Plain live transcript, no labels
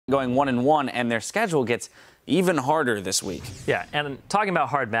going 1-1, and their schedule gets even harder this week. Yeah, and talking about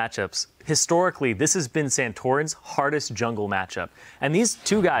hard matchups, historically, this has been Santorin's hardest jungle matchup. And these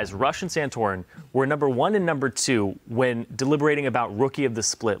two guys, Rush and Santorin, were number 1 and number 2 when deliberating about Rookie of the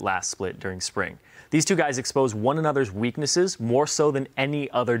Split last split during spring. These two guys expose one another's weaknesses more so than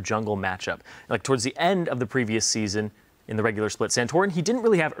any other jungle matchup. Like towards the end of the previous season, in the regular split, Santorin, he didn't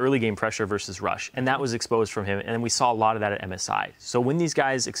really have early game pressure versus Rush, and that was exposed from him, and we saw a lot of that at MSI. So when these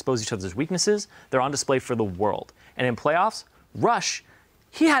guys expose each other's weaknesses, they're on display for the world. And in playoffs, Rush,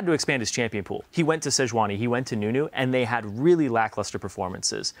 he had to expand his champion pool. He went to Sejuani, he went to Nunu, and they had really lackluster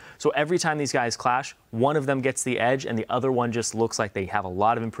performances. So every time these guys clash, one of them gets the edge, and the other one just looks like they have a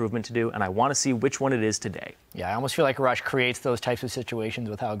lot of improvement to do, and I want to see which one it is today. Yeah, I almost feel like Rush creates those types of situations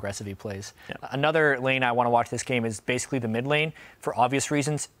with how aggressive he plays. Yeah. Another lane I want to watch this game is basically the mid lane, for obvious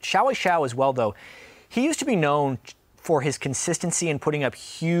reasons. Xiao as well, though. He used to be known for his consistency in putting up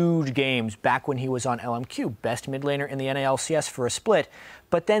huge games back when he was on LMQ, best mid laner in the LCS for a split.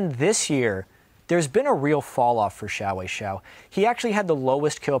 But then this year, there's been a real fall off for Xiao. He actually had the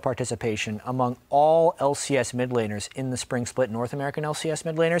lowest kill participation among all LCS mid laners in the spring split, North American LCS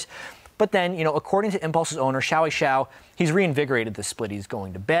mid laners. But then, you know, according to Impulse's owner, Xiao, he's reinvigorated the split. He's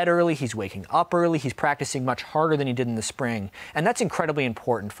going to bed early, he's waking up early, he's practicing much harder than he did in the spring. And that's incredibly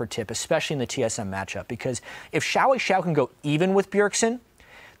important for Tip, especially in the TSM matchup, because if Xiao can go even with Bjergsen,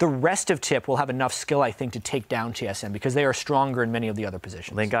 the rest of Tip will have enough skill, I think, to take down TSM because they are stronger in many of the other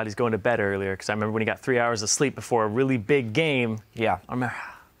positions. Well, thank God he's going to bed earlier, because I remember when he got 3 hours of sleep before a really big game. Yeah.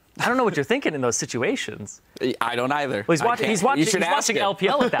 I don't know what you're thinking in those situations. I don't either. Well, he's watching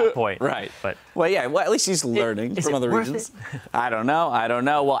LPL at that point. Right. But well, yeah, well, at least he's learning from other regions. I don't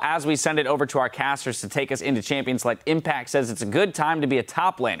know. Well, as we send it over to our casters to take us into Champions Select, Impact says it's a good time to be a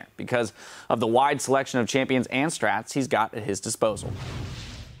top laner because of the wide selection of champions and strats he's got at his disposal.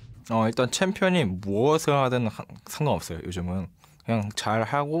 일단 챔피언이 무엇을 하든 상관없어요. 요즘은 그냥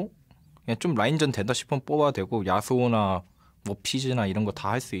잘하고 그냥 좀 라인전 되다 싶으면 뽑아도 되고 야소나 뭐 피즈나 이런 거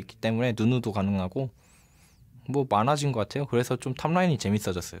다 할 수 있기 때문에 누누도 가능하고 뭐 많아진 것 같아요. 그래서 좀 탑라인이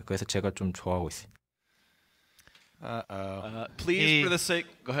재밌어졌어요. 그래서 제가 좀 좋아하고 있어요. Please, for the sake,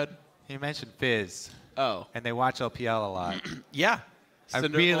 go ahead. He mentioned Fizz. Oh, and they watch LPL a lot. Yeah. I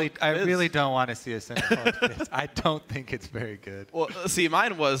really don't want to see a Cinderella Fizz. I don't think it's very good. Well, see,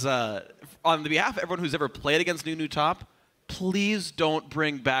 mine was on the behalf of everyone who's ever played against Nunu Top. Please don't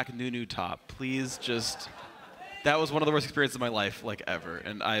bring back Nunu Top. Please just. That was one of the worst experiences of my life, like, ever.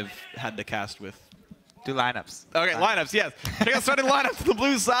 And I've had to cast with... Do lineups. Okay, lineups, yes. Check out starting lineups on the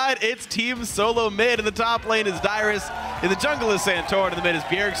blue side. It's Team Solo mid. In the top lane is Dyrus. In the jungle is Santorin. In the mid is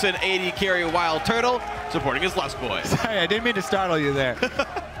Bjergsen. AD carry Wild Turtle. Supporting his Lust Boy. Sorry, I didn't mean to startle you there.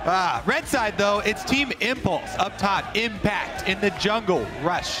 Red side, though, it's Team Impulse. Up top, Impact. In the jungle,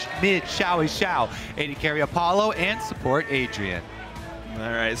 Rush. Mid, Xiao. AD carry Apollo. And support Adrian. All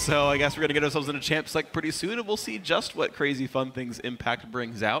right, so I guess we're going to get ourselves into Champ Select pretty soon, and we'll see just what crazy fun things Impact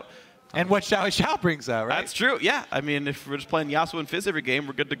brings out. And what Xiao brings out, right? That's true, yeah. I mean, if we're just playing Yasuo and Fizz every game,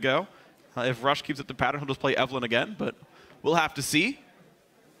 we're good to go. If Rush keeps up the pattern, he'll just play Evelynn again, but we'll have to see.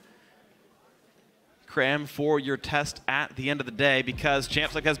 Cram for your test at the end of the day, because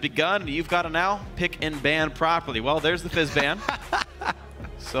Champ Select has begun, and you've got to now pick and ban properly. Well, there's the Fizz ban.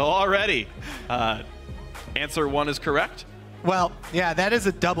 So already, answer 1 is correct. Well, yeah, that is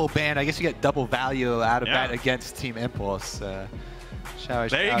a double ban. I guess you get double value out of that against Team Impulse. There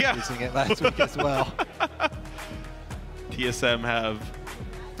you go. Using it last week as well. TSM have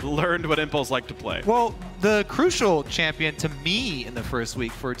learned what Impulse like to play. Well, the crucial champion to me in the first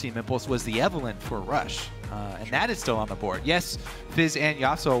week for Team Impulse was the Evelynn for Rush. And that is still on the board. Yes, Fizz and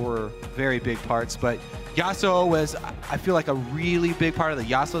Yasuo were very big parts, but Yasuo was, I feel like a really big part of the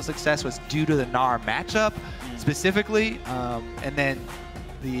Yasuo success was due to the Gnar matchup specifically. And then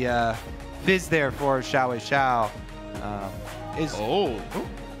the Fizz there for Xiao is...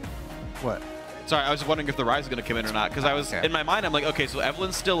 What? Sorry, I was just wondering if the Rise is going to come in or not, because I was, in my mind, I'm like, okay, so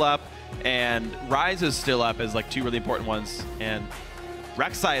Evelynn's still up, and Rise is still up as like 2 really important ones, and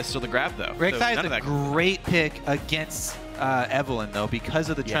Rek'Sai is still the grab, though. Rek'Sai is a great pick against Evelynn, though, because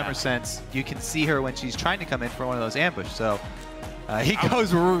of the Tremor Sense. You can see her when she's trying to come in for one of those ambush. So he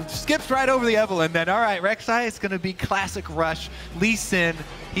skips right over the Evelynn. Then, all right, Rek'Sai is going to be classic Rush. Lee Sin,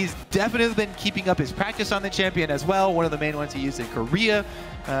 he's definitely been keeping up his practice on the champion as well. One of the main ones he used in Korea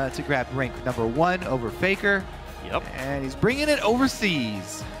to grab rank #1 over Faker. Yep. And he's bringing it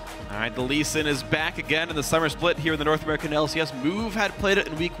overseas. All right, the Lee Sin is back again in the summer split here in the North American LCS. Move had played it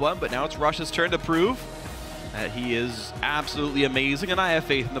in week 1, but now it's Rush's turn to prove that he is absolutely amazing, and I have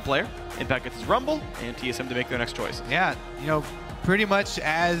faith in the player. Impact gets his Rumble, and TSM to make their next choice. Yeah, you know, pretty much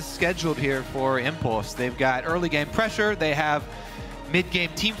as scheduled here for Impulse. They've got early game pressure. They have mid-game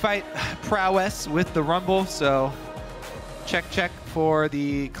teamfight prowess with the Rumble. So check for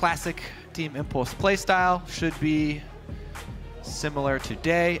the classic Team Impulse playstyle. Should be similar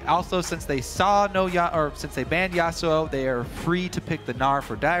today. Also, since they since they banned Yasuo, they are free to pick the Gnar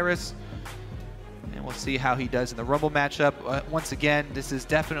for Dyrus. And we'll see how he does in the Rumble matchup. Once again, this is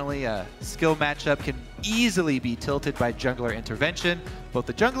definitely a skill matchup. Can easily be tilted by jungler intervention. Both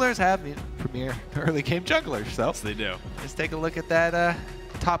the junglers have premier early game junglers. So yes, they do. Let's take a look at that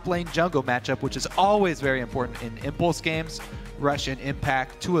top lane jungle matchup, which is always very important in Impulse games. Rush and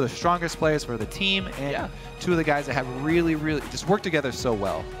Impact, two of the strongest players for the team, and two of the guys that have really just worked together so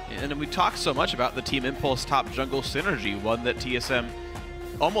well. And we talk so much about the Team Impulse top jungle synergy, one that TSM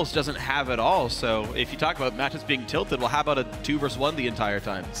almost doesn't have at all. So if you talk about matches being tilted, well, how about a 2 versus 1 the entire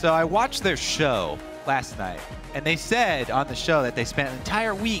time? So I watched their show last night, and they said on the show that they spent an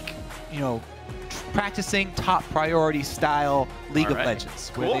entire week, practicing top priority style League of Legends,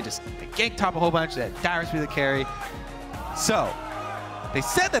 where they just gank top a whole bunch, that Dyrus be the carry. So they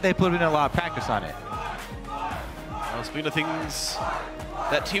said that they put in a lot of practice on it. Well, speaking of things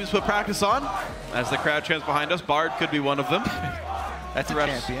that teams put practice on, as the crowd chants behind us, Bard could be one of them. That's a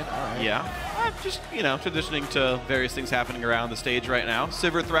champion. All right. Yeah. I'm just, transitioning to various things happening around the stage right now.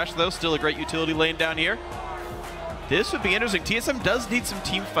 Sivir Thresh, though, still a great utility lane down here. This would be interesting. TSM does need some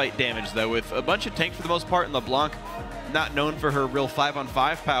team fight damage, though, with a bunch of tanks for the most part, and LeBlanc not known for her real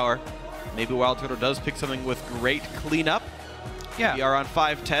 5-on-5 power. Maybe Wild Turtle does pick something with great cleanup. Yeah. We are on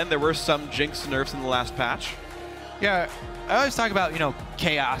 5-10. There were some Jinx nerfs in the last patch. Yeah, I always talk about,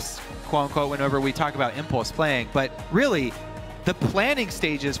 chaos, quote unquote, whenever we talk about Impulse playing, but really, the planning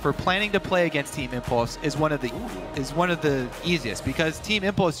stages for planning to play against Team Impulse is one of the easiest, because Team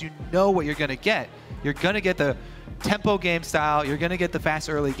Impulse, you know what you're going to get. You're going to get the tempo game style, you're going to get the fast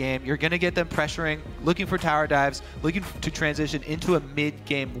early game, you're going to get them pressuring, looking for tower dives, looking to transition into a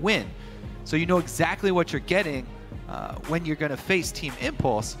mid-game win. So you know exactly what you're getting when you're going to face Team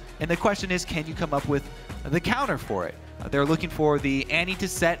Impulse, and the question is, can you come up with the counter for it? They're looking for the Annie to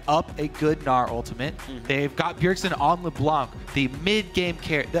set up a good Gnar ultimate. They've got Bjergsen on LeBlanc, the mid-game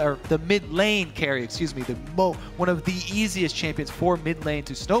carry, or the mid-lane carry, excuse me, one of the easiest champions for mid-lane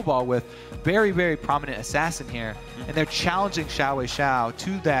to snowball with. Very prominent assassin here, and they're challenging Xiao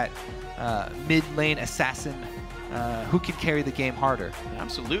to that mid-lane assassin who can carry the game harder.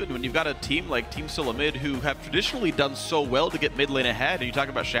 Absolutely. When you've got a team like Team Silamid, who have traditionally done so well to get mid lane ahead, and you talk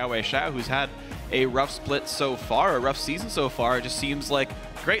about Xiao, who's had a rough split so far, a rough season so far, it just seems like,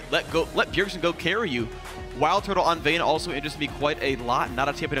 great, let Bjergsen go carry you. Wild Turtle on Vayne also interests me quite a lot. Not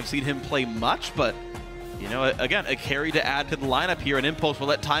a champion I've seen him play much, but again, a carry to add to the lineup here. An Impulse will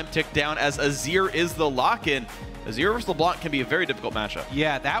let time tick down as Azir is the lock-in. Azir versus LeBlanc can be a very difficult matchup.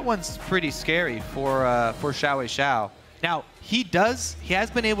 Yeah, that one's pretty scary for Xiao. Now, he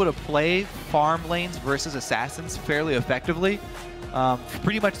has been able to play farm lanes versus assassins fairly effectively,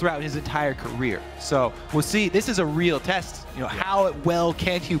 pretty much throughout his entire career. So we'll see. This is a real test. How well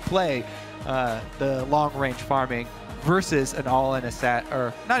can you play the long-range farming versus an all-in assassin,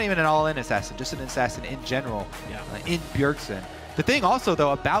 or not even an all-in assassin, just an assassin in general, in Bjergsen. The thing also,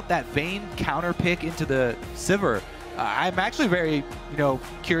 though, about that Vayne counter pick into the Sivir, I'm actually very,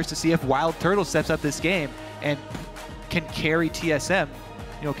 curious to see if Wild Turtle steps up this game and can carry TSM,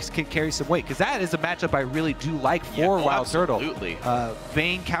 can carry some weight, because that is a matchup I really do like for Wild Turtle.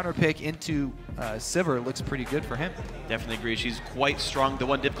 Vayne counter pick into Sivir looks pretty good for him. Definitely agree. She's quite strong. The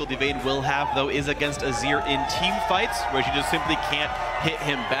one difficulty Vayne will have, though, is against Azir in team fights, where she just simply can't hit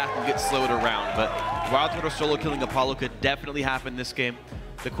him back and get slowed around. But Wild Turtle solo killing Apollo could definitely happen this game.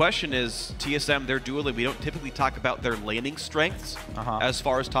 The question is, TSM, they're dueling. We don't typically talk about their laning strengths as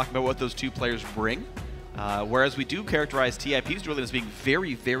far as talking about what those two players bring. Whereas we do characterize TIP's dueling as being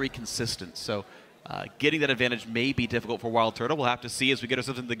very consistent. So getting that advantage may be difficult for Wild Turtle. We'll have to see as we get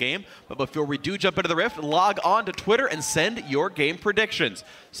ourselves into the game. But before we do jump into the Rift, log on to Twitter and send your game predictions.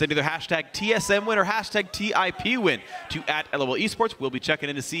 Send either hashtag TSM win or hashtag TIP win to @LOL Esports. We'll be checking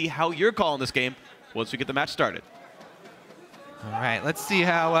in to see how you're calling this game once we get the match started. All right, let's see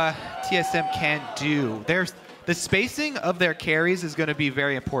how TSM can do. The spacing of their carries is going to be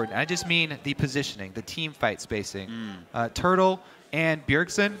very important. I just mean the positioning, the team fight spacing. Turtle and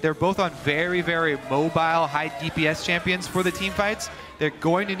Bjergsen, they're both on very mobile, high DPS champions for the team fights. They're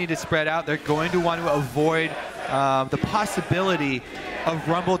going to need to spread out. They're going to want to avoid the possibility of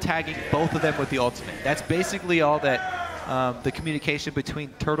Rumble tagging both of them with the ultimate. That's basically all that the communication between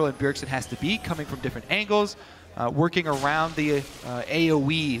Turtle and Bjergsen has to be, coming from different angles, working around the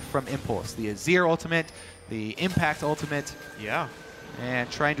AoE from Impulse, the Azir ultimate, the Impact ultimate. Yeah. And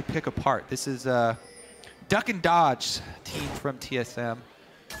trying to pick apart. This is a duck and dodge team from TSM.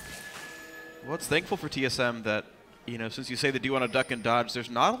 Well, it's thankful for TSM that, you know, since you say they do want to duck and dodge, there's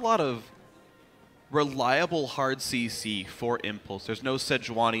not a lot of reliable hard CC for Impulse. There's no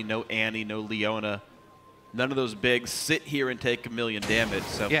Sejuani, no Annie, no Leona. None of those bigs sit here and take 1 million damage,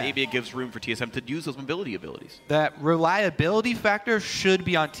 so maybe it gives room for TSM to use those mobility abilities. That reliability factor should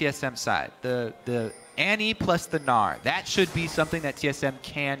be on TSM's side. The Annie plus the Gnar. That should be something that TSM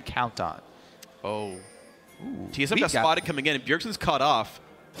can count on. Oh. Ooh. TSM got spotted coming in, and Bjergsen's caught off.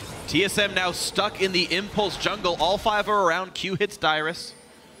 TSM now stuck in the Impulse jungle. All 5 are around. Q hits Dyrus.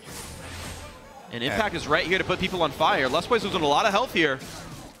 And Impact is right here to put people on fire. Lustboy's losing a lot of health here.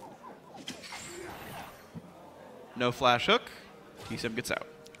 No flash hook. TSM gets out.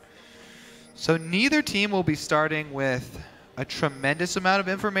 So neither team will be starting with a tremendous amount of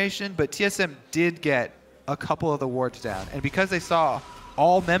information, but TSM did get a couple of the wards down. And because they saw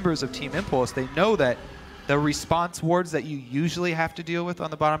all members of Team Impulse, they know that the response wards that you usually have to deal with on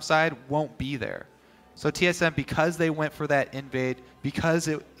the bottom side won't be there. So TSM, because they went for that invade, because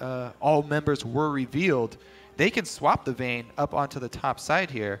all members were revealed, they can swap the Vayne up onto the top side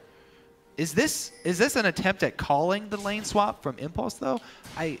here. Is this an attempt at calling the lane swap from Impulse, though?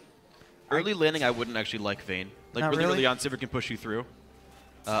 Early landing, I wouldn't actually like Vayne. Like, really early on, Sivir can push you through.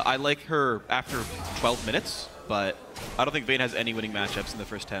 I like her after 12 minutes, but I don't think Vayne has any winning matchups in the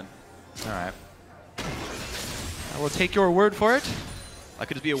first 10. All right. I will take your word for it. I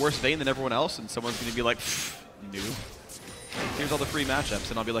could just be a worse Vayne than everyone else, and someone's going to be like, noob. Here's all the free matchups,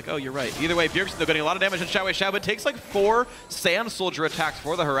 and I'll be like, oh, you're right. Either way, Bjergsen, they're getting a lot of damage on Xiao, but takes like 4 Sand Soldier attacks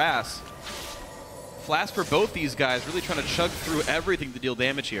for the harass. Flash for both these guys, really trying to chug through everything to deal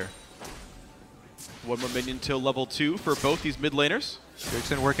damage here. 1 more minion till level 2 for both these mid laners.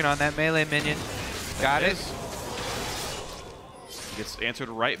 Bjergsen working on that melee minion. Got it. Gets answered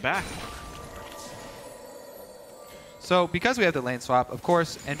right back. So because we have the lane swap, of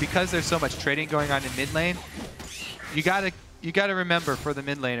course, and because there's so much trading going on in mid lane, you gotta remember for the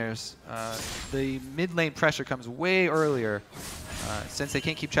mid laners, the mid lane pressure comes way earlier since they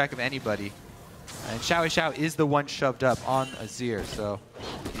can't keep track of anybody. And Xiao is the one shoved up on Azir, so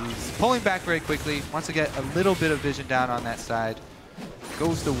he's pulling back very quickly, wants to get a little bit of vision down on that side,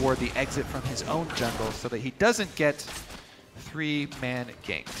 goes toward the exit from his own jungle so that he doesn't get 3-man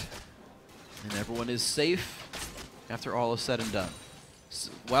ganked. And everyone is safe after all is said and done.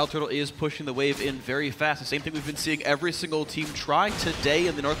 Wild Turtle is pushing the wave in very fast. The same thing we've been seeing every single team try today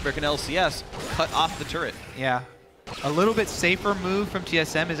in the North American LCS, cut off the turret. Yeah. A little bit safer move from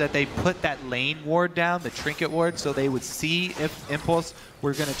TSM is that they put that lane ward down, the trinket ward, so they would see if Impulse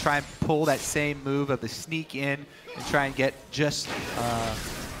were going to try and pull that same move of the sneak in and try and get just a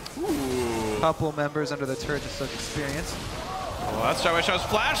couple members under the turret to such experience. Oh, that's Xiao's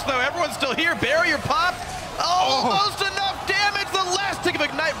flash, though. Everyone's still here. Barrier pop. Almost enough damage. The last tick of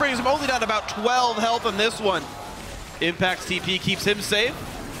Ignite brings him only down to about 12 health on this one. Impact's TP keeps him safe.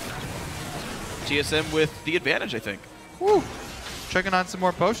 TSM with the advantage, I think. Woo. Checking on some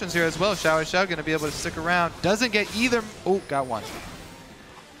more potions here as well. Xiao going to be able to stick around. Doesn't get either. Oh, got one.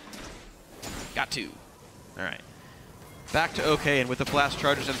 Got 2. All right. Back to OK, and with the blast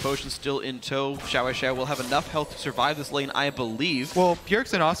charges and potions still in tow, Xiao will have enough health to survive this lane, I believe. Well,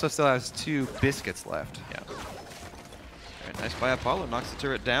 Bjergsen also still has 2 biscuits left. Yeah. All right, nice by Apollo. Knocks the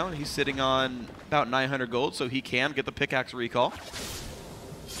turret down. He's sitting on about 900 gold, so he can get the pickaxe recall.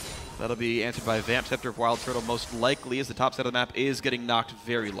 That'll be answered by Vamp Scepter of Wild Turtle most likely, as the top side of the map is getting knocked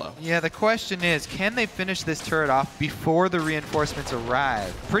very low. Yeah, the question is, can they finish this turret off before the reinforcements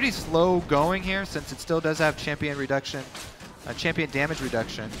arrive? Pretty slow going here, since it still does have champion reduction, champion damage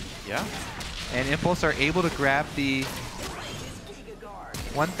reduction. Yeah. And Impulse are able to grab the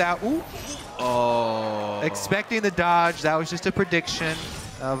 1,000. Ooh. Oh. Expecting the dodge. That was just a prediction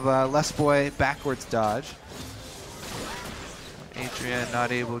of Lustboy backwards dodge. Adrian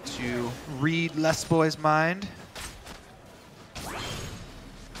not able to read Lustboy's mind.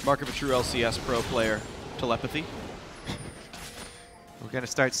 Mark of a true LCS pro player. Telepathy. We're going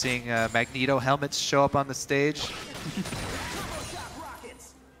to start seeing Magneto helmets show up on the stage.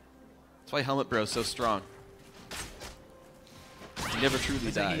 That's why Helmet Bro's so strong. He never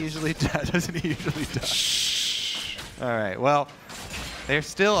truly dies. Doesn't he usually die? All right, well, there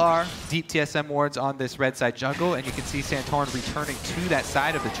still are deep TSM wards on this red side jungle, and you can see Santorin returning to that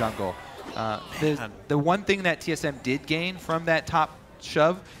side of the jungle. The one thing that TSM did gain from that top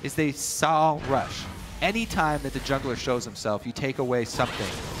shove is they saw Rush. Anytime that the jungler shows himself, you take away something.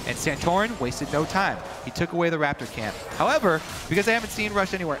 And Santorin wasted no time. He took away the Raptor camp. However, because I haven't seen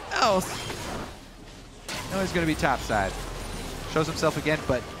Rush anywhere else, No, he's going to be top side. Shows himself again,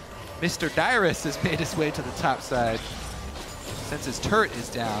 but Mr. Dyrus has made his way to the top side since his turret is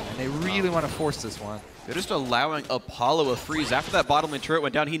down, and they really want to force this one. They're just allowing Apollo a freeze. After that bottom lane turret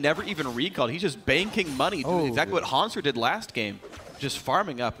went down, he never even recalled. He's just banking money, doing exactly what Hanser did last game, just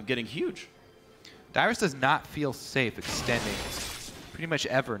farming up and getting huge. Dyrus does not feel safe extending pretty much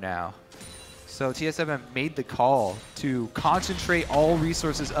ever now. So TSM have made the call to concentrate all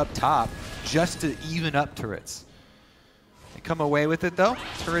resources up top just to even up turrets. They come away with it though.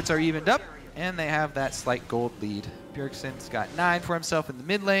 Turrets are evened up, and they have that slight gold lead. Bjergsen's got 9 for himself in the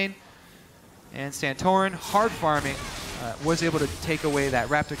mid lane. And Santorin, hard farming, was able to take away that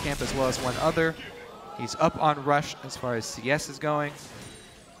Raptor camp as well as one other. He's up on Rush as far as CS is going.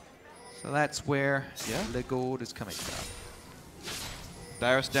 So that's where the gold is coming from.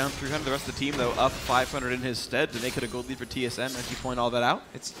 Dyrus down 300. The rest of the team, though, up 500 in his stead to make it a gold lead for TSM, as you point all that out.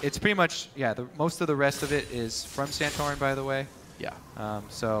 It's pretty much, most of the rest of it is from Santorin, by the way. Yeah.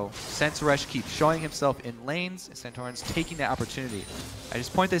 So since Rush keeps showing himself in lanes, Santorin's taking that opportunity. I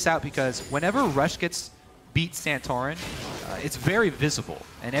just point this out because whenever Rush beats Santorin, it's very visible.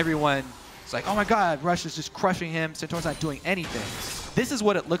 And everyone's like, oh my god, Rush is just crushing him. Santorin's not doing anything. This is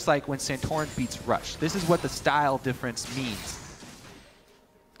what it looks like when Santorin beats Rush. This is what the style difference means.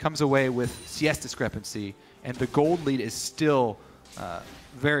 Comes away with CS discrepancy, and the gold lead is still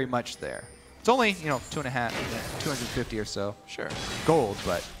very much there. It's only, 2.5, 250 or so. Sure. Gold,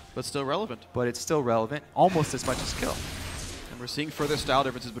 but still relevant. But it's still relevant, almost as much as kill. And we're seeing further style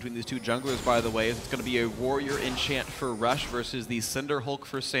differences between these two junglers, by the way. It's going to be a Warrior Enchant for Rush versus the Cinder Hulk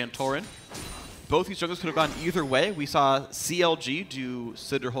for Santorin. Both these junglers could have gone either way. We saw CLG do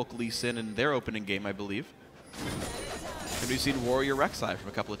Cinder Hulk Lee Sin in their opening game, I believe. And we've seen Warrior Rek'Sai from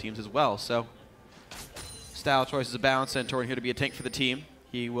a couple of teams as well. So, style choices abound. Santorin here to be a tank for the team.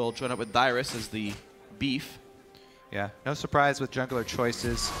 He will join up with Dyrus as the beef. Yeah, no surprise with jungler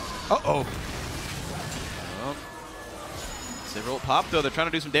choices. Uh-oh. Several pop, though. They're trying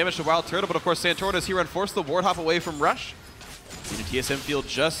to do some damage to Wild Turtle, but of course Santorin is here and force the ward hop away from Rush. The TSM feel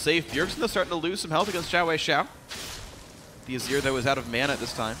just safe. Bjergsen is starting to lose some health against Xiao. The Azir, though, is out of mana at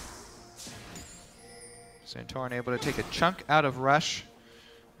this time. Santorin able to take a chunk out of Rush.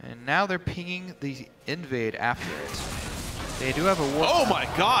 And now they're pinging the invade after it. They do have a ward. Oh my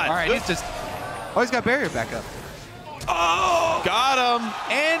god! All right, he's just... Oh, he's got barrier back up. Oh! Got him!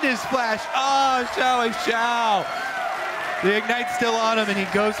 And his flash. Oh, Xiao. The Ignite's still on him, and he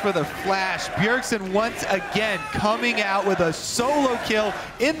goes for the flash. Bjergsen once again coming out with a solo kill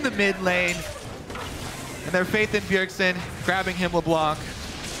in the mid lane. And their faith in Bjergsen, grabbing him LeBlanc,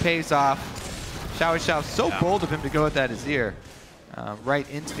 pays off. Xiao so bold of him to go with that Azir right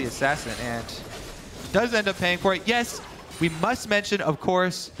into the assassin, and does end up paying for it. Yes, we must mention, of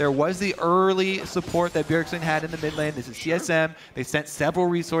course, there was the early support that Bjergsen had in the mid lane. This is TSM. They sent several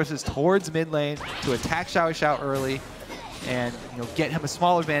resources towards mid lane to attack Xiao early and get him a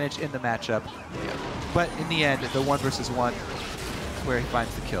small advantage in the matchup. But in the end, the 1 versus 1 is where he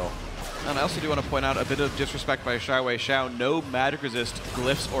finds the kill. And I also do want to point out a bit of disrespect by Xiao. No magic resist,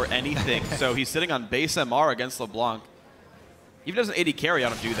 glyphs, or anything. So he's sitting on base MR against LeBlanc. Even as an AD carry, I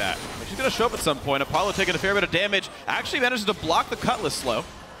don't do that. Like, she's going to show up at some point. Apollo taking a fair bit of damage. Actually manages to block the Cutlass slow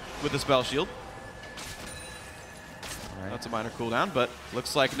with the spell shield. Right. That's a minor cooldown, but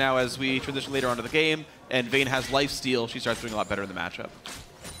looks like now as we transition later onto the game and Vayne has lifesteal, she starts doing a lot better in the matchup.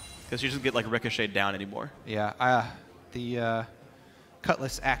 Because she doesn't get like ricocheted down anymore. Yeah, the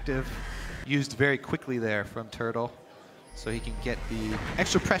Cutlass active used very quickly there from Turtle. So he can get the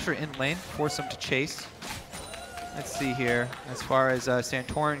extra pressure in lane, force him to chase. Let's see here, as far as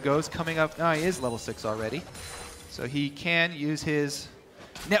Santorin goes, coming up, he is level 6 already. So he can use his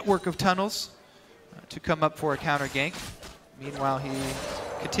network of tunnels to come up for a counter gank. Meanwhile, he's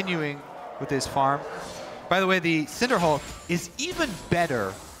continuing with his farm. By the way, the Cinder Hulk is even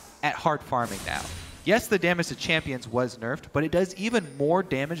better at hard farming now. Yes, the damage to champions was nerfed, but it does even more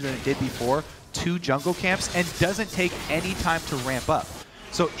damage than it did before to jungle camps and doesn't take any time to ramp up.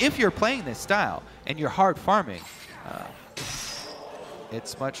 So if you're playing this style and you're hard farming,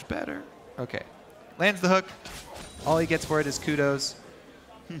 it's much better. Okay, lands the hook. All he gets for it is kudos.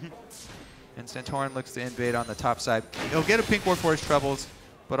 And Santorin looks to invade on the top side. He'll get a pink ward for his troubles,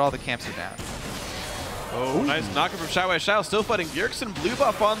 but all the camps are down. Oh, nice knocker from Xiao. Still fighting Bjergsen. Blue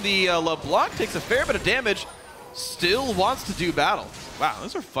buff on the LeBlanc. Takes a fair bit of damage. Still wants to do battle. Wow,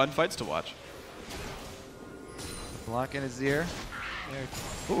 those are fun fights to watch. LeBlanc and Azir.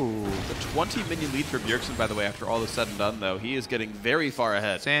 Ooh. The 20 minion lead for Bjergsen, by the way, after all is said and done, though. He is getting very far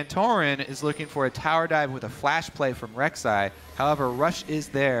ahead. Santorin is looking for a tower dive with a flash play from Rek'Sai. However, Rush is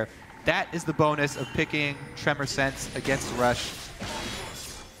there. that is the bonus of picking Tremor Sense against Rush.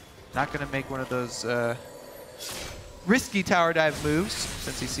 Not going to make one of those risky tower dive moves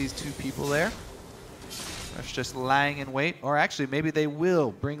since he sees 2 people there. Rush just lying in wait. Or actually, maybe they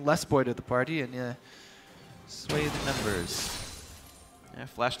will bring Lustboy to the party and sway the numbers. Yeah,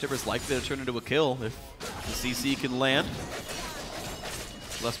 Flash Tibbers likely to turn into a kill if the CC can land.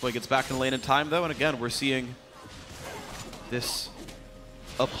 Lustboy gets back in the lane in time, though, and again, we're seeing this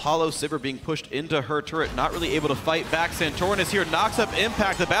Apollo Sivir being pushed into her turret, not really able to fight back. Santorin is here, knocks up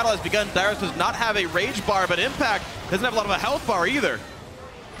Impact. The battle has begun. Dyrus does not have a rage bar, but Impact doesn't have a lot of a health bar either.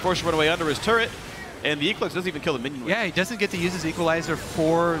 Forced to run away under his turret, and the Eclipse doesn't even kill the minion. Yeah, he doesn't get to use his equalizer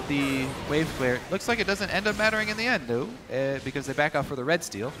for the wave clear. Looks like it doesn't end up mattering in the end, though, because they back off for the red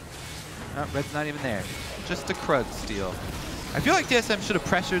steal. No, red's not even there. Just the crud steal. I feel like TSM should have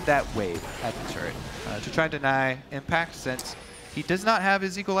pressured that wave at the turret to try and deny Impact, since he does not have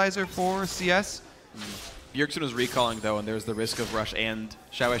his equalizer for CS. Bjergsen was recalling, though, and there's the risk of Rush and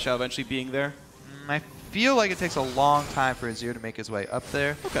Xiao eventually being there. I feel like it takes a long time for Azir to make his way up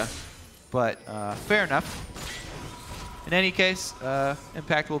there. Okay. But fair enough. In any case,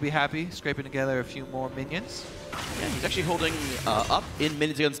 Impact will be happy, scraping together a few more minions. Yeah, he's actually holding up in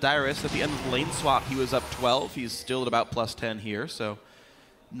minions against Dyrus. At the end of the lane swap, he was up 12. He's still at about +10 here, so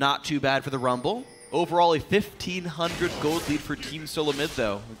not too bad for the Rumble. Overall, a 1,500 gold lead for Team Solo Mid,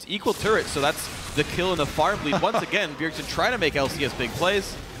 though. It's equal turret, so that's the kill in the farm lead. Once again, Bjergsen trying to make LCS big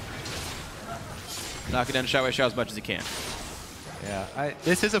plays. Knocking down Xiao as much as he can. Yeah,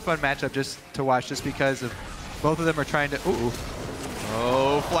 this is a fun matchup just to watch, just because of both of them are trying to... Ooh.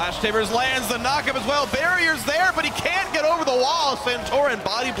 Oh, Flash Tibbers lands the knockup as well. Barrier's there, but he can't get over the wall. Santorin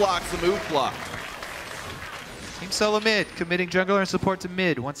body blocks the move block. Team Solo Mid, committing jungler and support to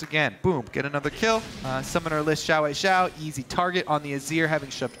mid once again. Boom, get another kill. Summoner list Xiao, easy target on the Azir having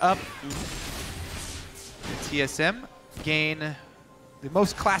shoved up. The TSM gain the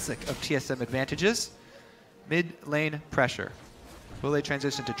most classic of TSM advantages, mid lane pressure. Will they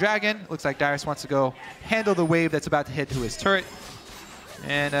transition to Dragon? Looks like Dyrus wants to go handle the wave that's about to hit to his turret.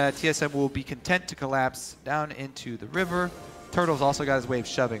 And TSM will be content to collapse down into the river. Turtle's also got his wave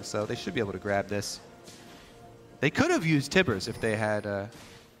shoving, so they should be able to grab this. They could have used Tibbers if they had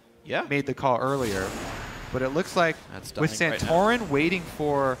made the call earlier. But it looks like with Santorin waiting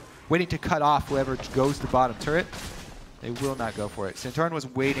to cut off whoever goes to bottom turret, they will not go for it. Santorin was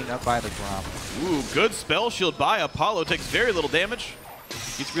waiting up by the Grom. Ooh, good spell shield by Apollo. Takes very little damage.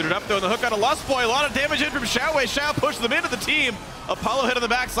 He's rooted up, though, and the hook on a Lustboy. A lot of damage in from Xiao. Xiao pushed them into the team. Apollo hit on the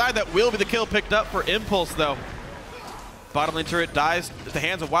backside. That will be the kill picked up for Impulse, though. Bottom lane turret dies at the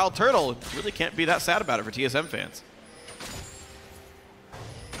hands of Wild Turtle. Really can't be that sad about it for TSM fans.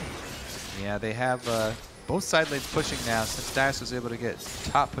 Yeah, they have both side lanes pushing now, since Dyrus was able to get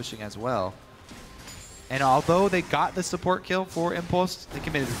top pushing as well. And although they got the support kill for Impulse, they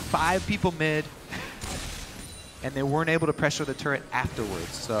committed 5 people mid, and they weren't able to pressure the turret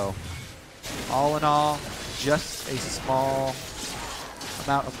afterwards. So all in all, just a small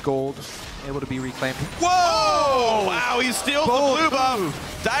amount of gold able to be reclaimed. Whoa! Wow, he steals the blue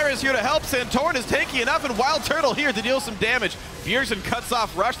buff. Dyrus here to help. Santorin is tanky enough, and Wild Turtle here to deal some damage. Bjergsen cuts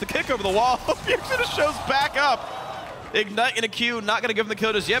off Rush, the kick over the wall. Bjergsen just shows back up. Ignite in a Q, not going to give him the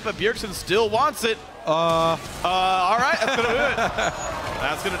kill just yet, but Bjergsen still wants it. All right, that's going to do it.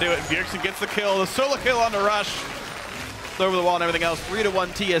 That's going to do it. Bjergsen gets the kill, the solo kill on the Rush. Over the wall and everything else. 3-1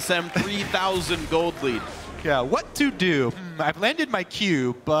 TSM, 3,000 gold lead. Yeah, what to do? I've landed my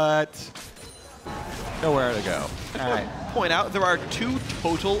Q, but nowhere to go. All right. Point out, there are 2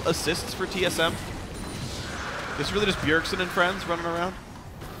 total assists for TSM. It's really just Bjergsen and friends running around.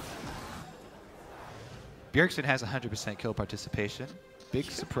 Bjergsen has 100% kill participation. Big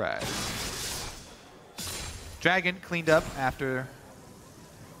surprise. Dragon cleaned up after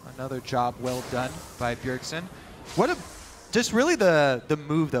another job well done by Bjergsen. What a, just really the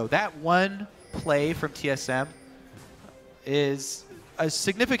move though. That one play from TSM is a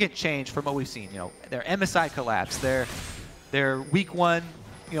significant change from what we've seen. You know, their MSI collapse, their week 1,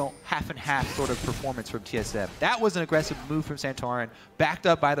 you know, half and half sort of performance from TSM. That was an aggressive move from Santorin, backed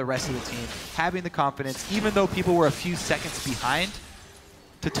up by the rest of the team, having the confidence, even though people were a few seconds behind,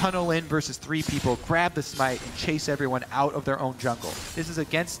 to tunnel in versus 3 people, grab the smite, and chase everyone out of their own jungle. This is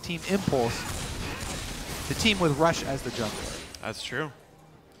against Team Impulse, the team with Rush as the jungler. That's true.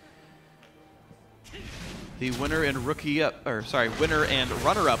 The winner and winner and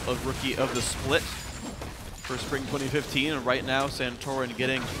runner-up of Rookie of the Split for Spring 2015, and right now Santorin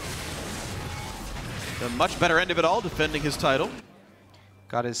getting the much better end of it all, defending his title.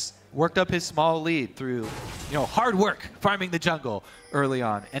 worked up his small lead through, hard work farming the jungle early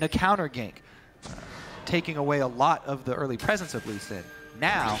on and a counter gank, taking away a lot of the early presence of Lee Sin.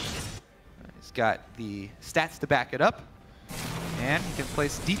 Now he's got the stats to back it up, and he can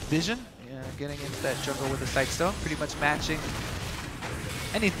place deep vision, getting into that jungle with a sight stone, pretty much matching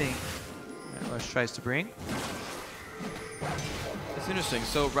anything that Rush tries to bring. It's interesting.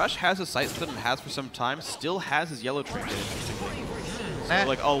 So Rush has a sight stone and has for some time, still has his yellow trinket, interestingly. So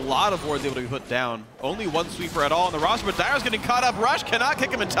like a lot of wards able to be put down. Only one sweeper at all on the roster, but Dyrus getting caught up. Rush cannot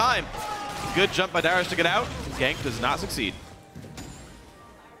kick him in time. Good jump by Dyrus to get out. Gank does not succeed.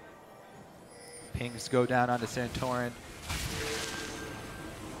 Pings go down onto Santorin.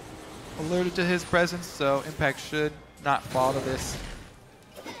 Alerted to his presence, so Impact should not fall to this.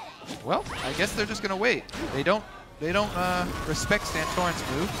 Well, I guess they're just gonna wait. They don't respect Santorin's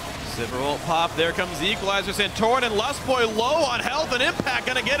move. Sivir won't pop. There comes the equalizer. Santorin and Lustboy low on health, and Impact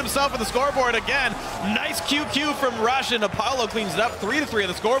gonna get himself on the scoreboard again. Nice QQ from Rush, and Apollo cleans it up. 3-3 on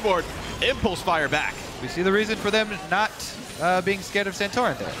the scoreboard. Impulse fire back. We see the reason for them not being scared of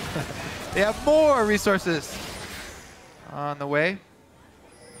Santorin there. They have more resources on the way.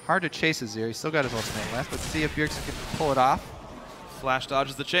 Hard to chase Azir. He's still got his ultimate left. Let's see if Bjergsen can pull it off. Flash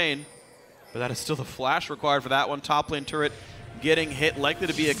dodges the chain, but that is still the flash required for that one. Top lane turret getting hit, likely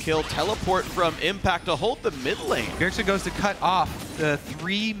to be a kill. Teleport from Impact to hold the mid lane. Bjergsen goes to cut off the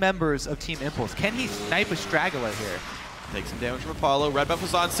 3 members of Team Impulse. Can he snipe a straggler here? Takes some damage from Apollo. Red buff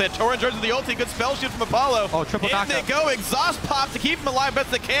is on. Santorin turns to the ulti. Good spell shield from Apollo. Oh, triple knockdown. And they go. Exhaust pop to keep him alive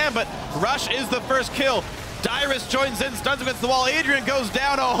best they can, but Rush is the first kill. Dyrus joins in, stuns against the wall. Adrian goes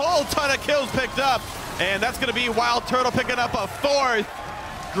down. A whole ton of kills picked up. And that's going to be Wild Turtle picking up a 4th.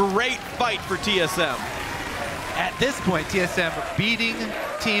 Great fight for TSM. At this point, TSM beating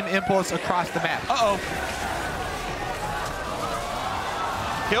Team Impulse across the map. Uh-oh.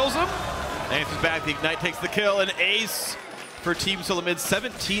 Kills him. Answers back. The Ignite takes the kill. An ace for Team Solamid.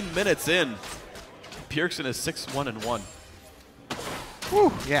 17 minutes in. Bjergsen is 6-1-1.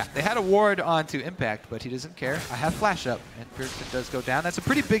 Whew. Yeah, they had a ward onto Impact, but he doesn't care. I have flash up, and Bjergsen does go down. That's a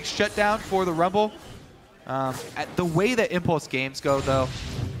pretty big shutdown for the Rumble. At the way that Impulse games go, though,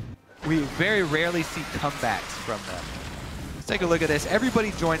 we very rarely see comebacks from them. Let's take a look at this.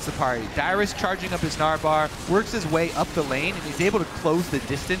 Everybody joins the party. Dyrus charging up his Narbar, works his way up the lane, and he's able to close the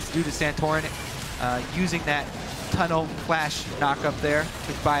distance due to Santorin using that tunnel flash knock up there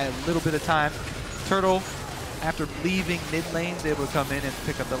to buy a little bit of time. Turtle, after leaving mid lane, is able to come in and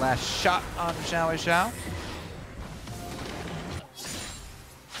pick up the last shot on Xiao Xiao.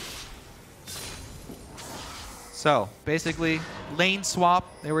 So basically, lane swap.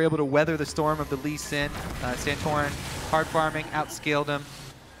 They were able to weather the storm of the Lee Sin. Santorin hard farming, outscaled him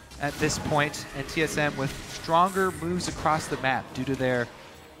at this point, and TSM with stronger moves across the map due to their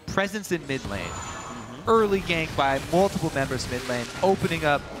presence in mid lane. Early gank by multiple members mid lane, opening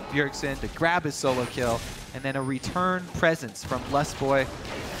up Bjergsen to grab his solo kill, and then a return presence from Lustboy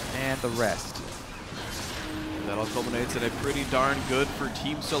and the rest. That all culminates in a pretty darn good for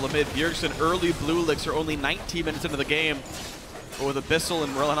Team Solamid. Bjergsen early blue elixir, only 19 minutes into the game. But with Abyssal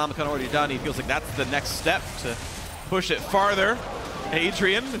and Morel Hanamakan already done, he feels like that's the next step to push it farther.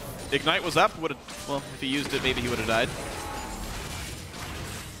 Adrian, Ignite was up. Well, if he used it, maybe he would have died.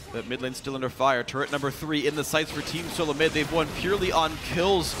 But mid lane still under fire. Turret number 3 in the sights for Team Solamid. They've won purely on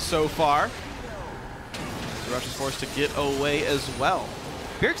kills so far. The Rush is forced to get away as well.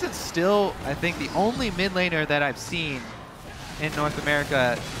 Bjergsen's still, I think, the only mid laner that I've seen in North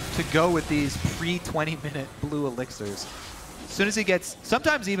America to go with these pre-20-minute blue elixirs. As soon as he gets,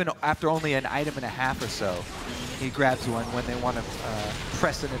 sometimes even after only an item and a half or so, he grabs one when they want to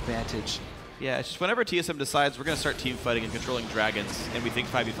press an advantage. Yeah, it's just whenever TSM decides we're going to start team fighting and controlling dragons, and we think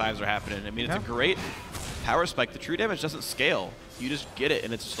 5v5s are happening. I mean, it's a great power spike. The true damage doesn't scale. You just get it,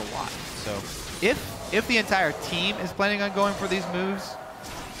 and it's just a lot. So if the entire team is planning on going for these moves,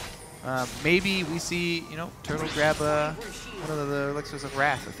 maybe we see, Turtle grab one of the Elixirs of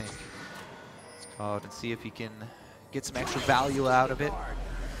Wrath, I think it's called, and see if he can get some extra value out of it.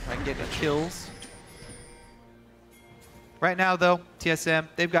 Try and get the kills. Right now, though, TSM,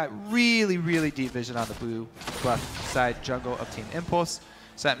 they've got really, really deep vision on the blue buff side jungle of Team Impulse.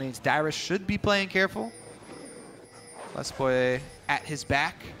 So that means Dyrus should be playing careful. Lustboy at his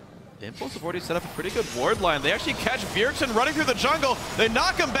back. The Impulse have already set up a pretty good ward line. They actually catch Bjergsen running through the jungle. They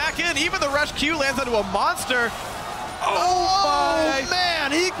knock him back in. Even the Rush Q lands onto a monster. Oh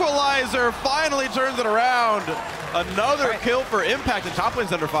man, Equalizer finally turns it around. Another kill for Impact, and top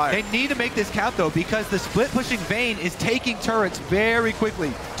lane's under fire. They need to make this count, though, because the split-pushing Vayne is taking turrets very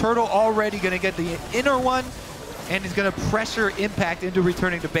quickly. Turtle already going to get the inner one, and is going to pressure Impact into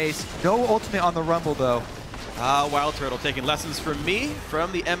returning to base. No ultimate on the Rumble, though. Wild Turtle taking lessons from me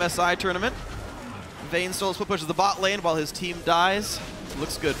from the MSI tournament. Vayne still split pushes the bot lane while his team dies.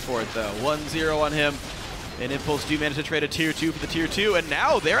 Looks good for it, though. 1-0 on him. And Impulse do manage to trade a tier 2 for the tier 2, and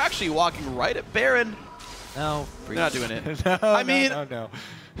now they're actually walking right at Baron. No. They're not doing it. No, I mean, no.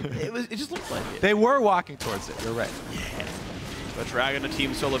 It just looked like it. They were walking towards it. You're right. Yeah. But Dragon, a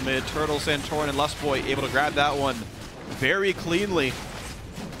team solo mid. Turtle, Santorin, and Lustboy able to grab that one very cleanly.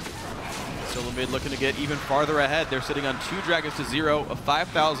 Solo mid looking to get even farther ahead. They're sitting on 2 Dragons to 0, a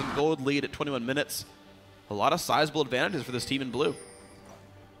 5,000 gold lead at 21 minutes. A lot of sizable advantages for this team in blue.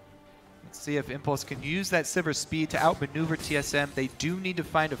 Let's see if Impulse can use that Sivir speed to outmaneuver TSM. They do need to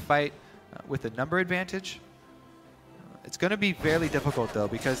find a fight with a number advantage. It's going to be fairly difficult, though,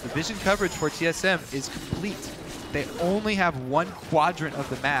 because the vision coverage for TSM is complete. They only have one quadrant of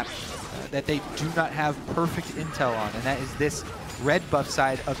the map that they do not have perfect intel on, and that is this red buff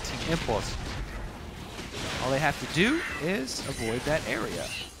side of Team Impulse. All they have to do is avoid that area.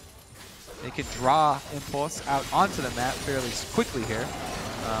 They can draw Impulse out onto the map fairly quickly here.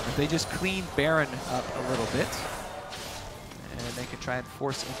 If they just clean Baron up a little bit, and they can try and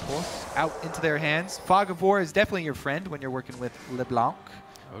force Impulse out into their hands. Fog of War is definitely your friend when you're working with LeBlanc,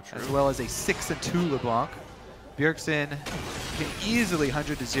 as well as a 6-2 LeBlanc. Bjergsen can easily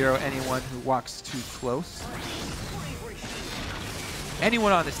 100-0 anyone who walks too close.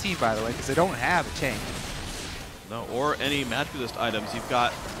 Anyone on this team, by the way, because they don't have a chain. No, or any magic resist items. You've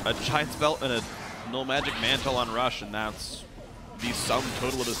got a Giant's Belt and a Null Magic Mantle on Rush, and that's the sum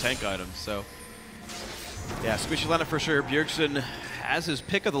total of his tank items. So, yeah, squishy lineup for sure. Bjergsen has his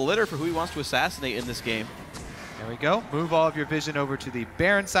pick of the litter for who he wants to assassinate in this game. There we go. Move all of your vision over to the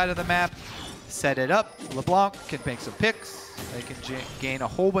Baron side of the map. Set it up. LeBlanc can make some picks. They can gain a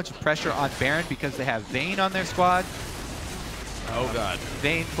whole bunch of pressure on Baron because they have Vayne on their squad. Oh, God.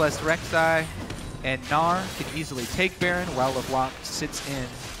 Vayne plus Rek'Sai. And Gnar can easily take Baron while LeBlanc sits in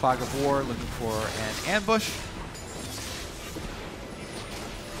Fog of War looking for an ambush.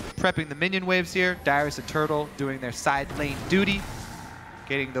 Prepping the minion waves here. Dyrus and Turtle doing their side lane duty.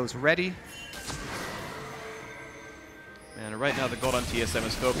 Getting those ready. And right now the gold on TSM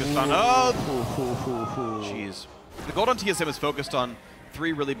is focused on... Oh! Jeez. The gold on TSM is focused on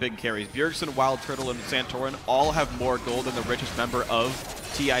 3 really big carries. Bjergsen, Wild Turtle, and Santorin all have more gold than the richest member of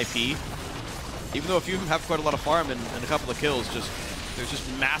TIP. Even though a few have quite a lot of farm and a couple of kills, there's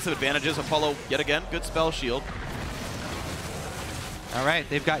just massive advantages. Apollo, yet again, good spell shield. All right,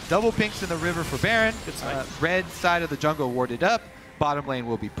 they've got double pinks in the river for Baron. Red side of the jungle warded up. Bottom lane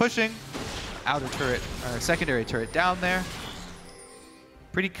will be pushing. Outer turret, secondary turret down there.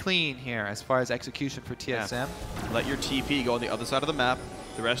 Pretty clean here as far as execution for TSM. Yeah. Let your TP go on the other side of the map.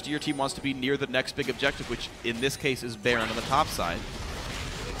 The rest of your team wants to be near the next big objective, which in this case is Baron on the top side.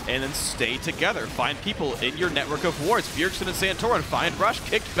 And then stay together. Find people in your network of wards. Bjergsen and Santorin find Rush,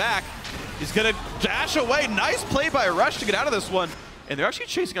 kicked back. He's going to dash away. Nice play by Rush to get out of this one. And they're actually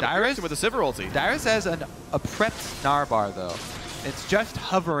chasing on Bjergsen with a Sivir ulti. Dyrus has a prepped Gnar bar, though. It's just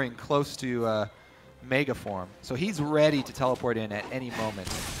hovering close to Mega Form. So he's ready to teleport in at any moment.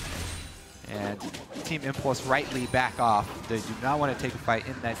 And Team Impulse rightly back off. They do not want to take a fight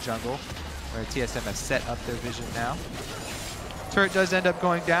in that jungle, where TSM has set up their vision now. Turret does end up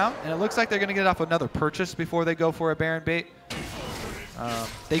going down, and it looks like they're going to get off another purchase before they go for a Baron bait.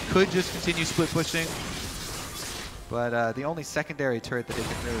 They could just continue split pushing, but the only secondary turret that they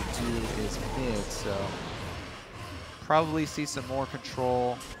can really do is mid, so probably see some more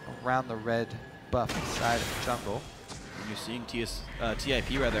control around the red buff side of the jungle. And you're seeing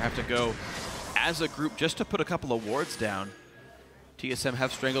TIP rather have to go as a group just to put a couple of wards down. TSM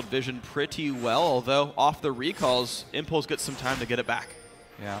have strangled vision pretty well, although off the recalls, Impulse gets some time to get it back.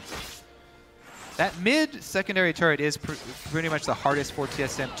 Yeah. That mid secondary turret is pretty much the hardest for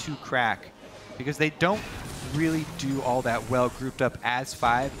TSM to crack because they don't really do all that well grouped up as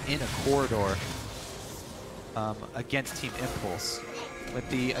 5 in a corridor against Team Impulse. With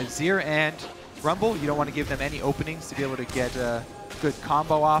the Azir and Rumble, you don't want to give them any openings to be able to get a good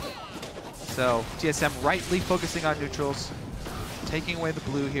combo off. So TSM rightly focusing on neutrals, taking away the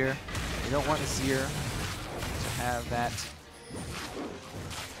blue here. You don't want Azir to have that.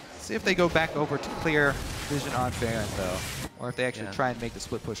 See if they go back over to clear vision on Baron, though, or if they actually try and make the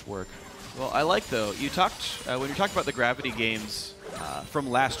split push work. Well, I like, though, you talked, when you talked about the Gravity games from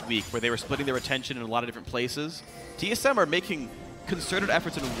last week, where they were splitting their attention in a lot of different places, TSM are making concerted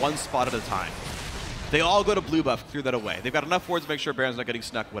efforts in one spot at a time. They all go to blue buff, clear that away. They've got enough wards to make sure Baron's not getting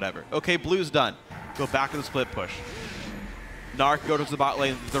snuck, whatever. Okay, blue's done. Go back to the split push. Gnar can go to the bot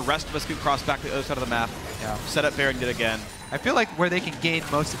lane. The rest of us can cross back to the other side of the map. Yeah. Set up Baron yet again. I feel like where they can gain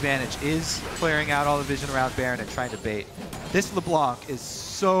most advantage is clearing out all the vision around Baron and trying to bait. This LeBlanc is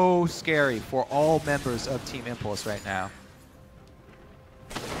so scary for all members of Team Impulse right now.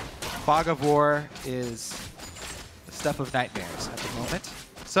 Fog of War is the stuff of nightmares at the moment.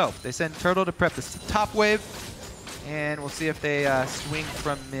 So they send Turtle to prep the top wave, and we'll see if they swing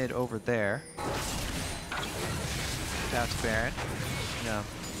from mid over there. Down to Baron. Yeah.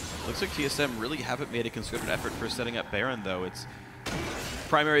 Looks like TSM really haven't made a concerted effort for setting up Baron, though. It's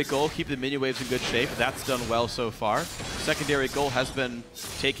primary goal, keep the minion waves in good shape. That's done well so far. Secondary goal has been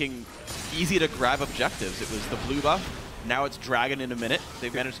taking easy-to-grab objectives. It was the blue buff. Now it's Dragon in a minute.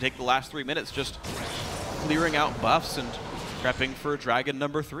 They've managed to take the last 3 minutes just clearing out buffs and prepping for Dragon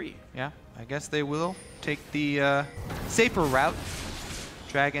number 3. Yeah, I guess they will take the safer route.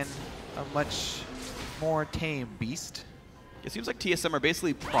 Dragon, a much more tame beast. It seems like TSM are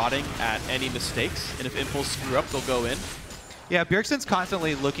basically prodding at any mistakes, and if Impulse screw up, they'll go in. Yeah, Bjergsen's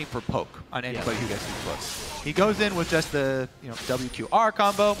constantly looking for poke on anybody who gets too close. He goes in with just the WQR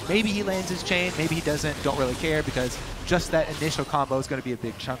combo. Maybe he lands his chain, maybe he doesn't. Don't really care because just that initial combo is going to be a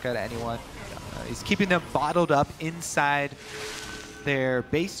big chunk out of anyone. He's keeping them bottled up inside their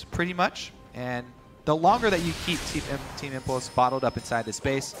base pretty much, and the longer that you keep Team Impulse bottled up inside this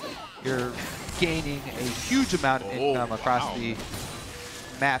base, you're gaining a huge amount of income across the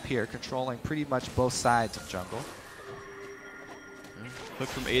map here, controlling pretty much both sides of jungle. Hook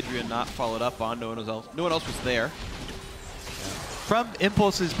from Adrian not followed up on. No one else was there. From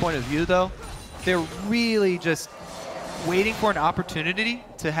Impulse's point of view, though, they're really just waiting for an opportunity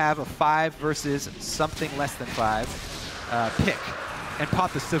to have a 5 versus something less than 5 pick and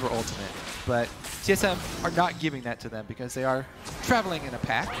pop the Silver ultimate. But TSM are not giving that to them because they are traveling in a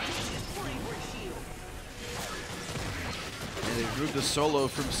pack. And they've moved the solo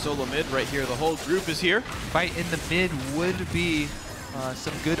from solo mid right here. The whole group is here. Fight in the mid would be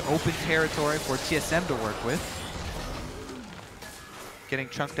some good open territory for TSM to work with. Getting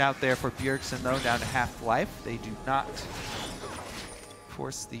chunked out there for Bjergsen, though, down to half life. They do not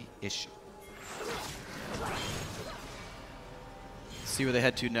force the issue. See where they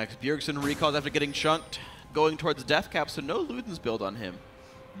head to next. Bjergsen recalls after getting chunked, going towards death cap, so no Luden's build on him.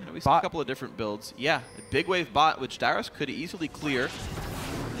 We see a couple of different builds. Yeah, a big wave bot, which Dyrus could easily clear.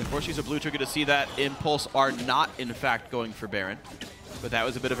 And of course, she's a blue trigger to see that Impulse are not, in fact, going for Baron. But that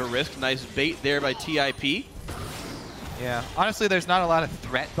was a bit of a risk. Nice bait there by TIP. Yeah, honestly, there's not a lot of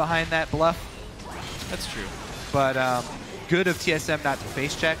threat behind that bluff. That's true. But good of TSM not to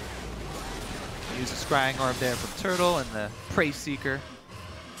face check. Use a scrying orb there from Turtle and the Prey Seeker.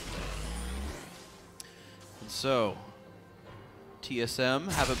 And so, TSM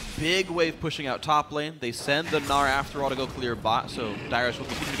have a big wave pushing out top lane. They send the Gnar after all to go clear bot, so Dyrus will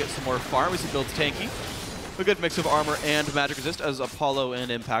continue to get some more farm as he builds tanky. A good mix of armor and magic resist, as Apollo and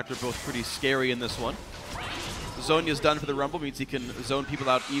Impact are both pretty scary in this one. Zonya's done for the Rumble, means he can zone people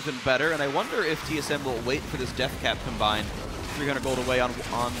out even better, and I wonder if TSM will wait for this Death Cap combined. 300 gold away on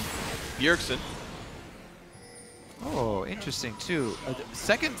Bjergsen. Oh, interesting, too.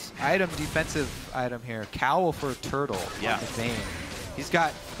 Second item, defensive item here, Cowl for Turtle on the Vayne. He's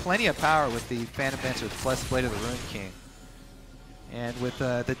got plenty of power with the Phantom Dancer plus Blade of the Ruin King. And with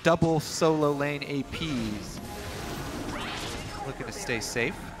the double solo lane APs, looking to stay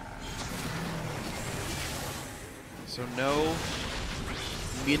safe. So no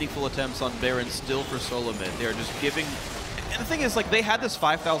meaningful attempts on Baron still for solo mid. They're just giving... And the thing is, like, they had this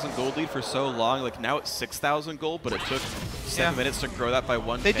 5,000 gold lead for so long. Like, now it's 6,000 gold, but it took 7 minutes to grow that by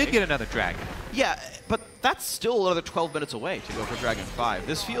 1K. They did get another Dragon. Yeah, but that's still another 12 minutes away to go for Dragon 5.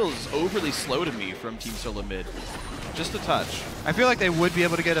 This feels overly slow to me from Team Solo mid. Just a touch. I feel like they would be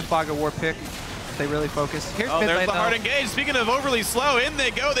able to get a Fog of War pick if they really focus. Here's there's the hard engage. Speaking of overly slow, in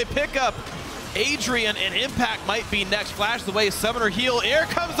they go. They pick up Adrian, and Impact might be next. Flash the way, Summoner heal. Here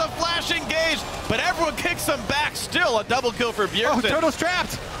comes the flash engage, but everyone kicks him back. Still a double kill for Bjergsen. Oh, Turtle's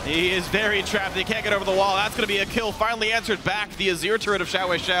trapped. He is very trapped. He can't get over the wall. That's going to be a kill. Finally answered back. The Azir turret of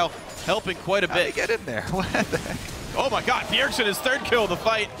Xiao helping quite a bit. How did he get in there? What the heck? Oh my god, Bjergsen is third kill of the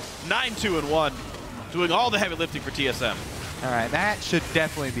fight. 9-2-1. Doing all the heavy lifting for TSM. All right, that should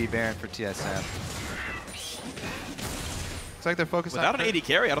definitely be Baron for TSM. Looks like they're focused on... Without an AD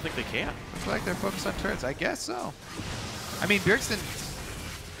carry, I don't think they can. Looks like they're focused on turrets. I guess so. I mean, Bjergsen...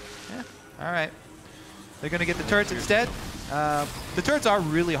 Yeah, all right. They're going to get the turrets instead. The turrets are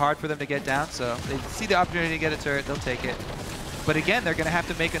really hard for them to get down, so they see the opportunity to get a turret, they'll take it. But again, they're going to have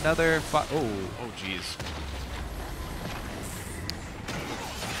to make another... Oh, jeez.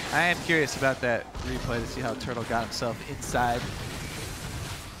 I am curious about that replay to see how Turtle got himself inside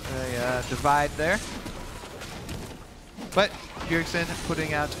the divide there. But Bjergsen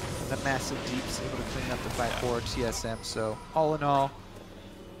putting out the massive deeps, able to clean up the fight for TSM. So all in all,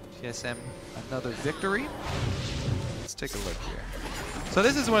 TSM another victory. Let's take a look here. So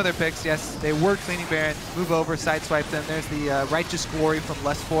this is one of their picks. Yes, they were cleaning Baron, move over, sideswipe them. There's the Righteous Glory from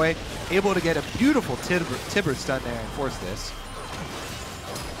Lustboy, able to get a beautiful Tibber stun there and force this.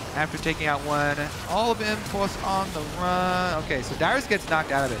 After taking out one, all of Impulse on the run. Okay, so Dyrus gets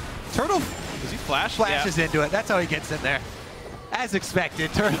knocked out of it. Turtle Does he flash? flashes into it. That's how he gets in there. As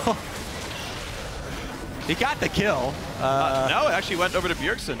expected, Turtle. He got the kill. No, it actually went over to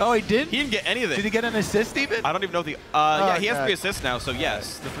Bjergsen. Oh, he did? He didn't get anything. Did he get an assist even? I don't even know if the... yeah, he has God. 3 assists now, so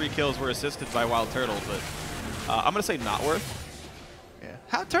yes, the 3 kills were assisted by Wild Turtle, but I'm going to say not worth. Yeah.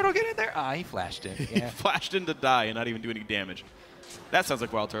 How'd Turtle get in there? Ah, he flashed in. He Yeah. flashed in to die and not even do any damage. That sounds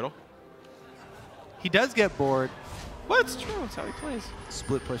like Wild Turtle. He does get bored. Well, it's true. It's how he plays.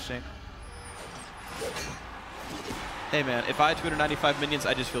 Split pushing. Hey, man, if I had 295 minions,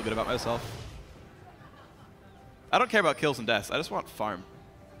 I just feel good about myself. I don't care about kills and deaths. I just want farm.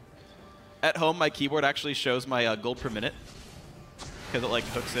 At home, my keyboard actually shows my gold per minute because it like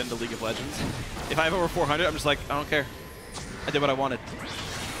hooks into League of Legends. If I have over 400, I'm just like, I don't care. I did what I wanted.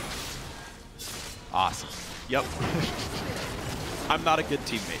 Awesome. Yep. I'm not a good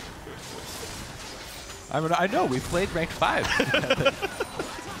teammate. I mean, I know, we've played ranked 5.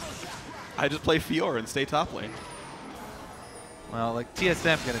 I just play Fiora and stay top lane. Well, like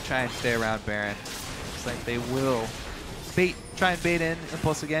TSM gonna try and stay around Baron. Looks like they will try and bait in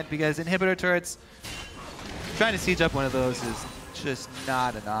Impulse again because inhibitor turrets, trying to siege up one of those is just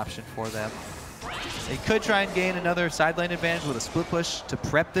not an option for them. They could try and gain another side lane advantage with a split push to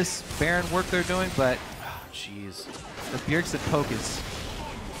prep this Baron work they're doing, but Jeez. the Bjergsen poke is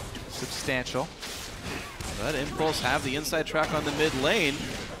substantial. But Impulse have the inside track on the mid lane.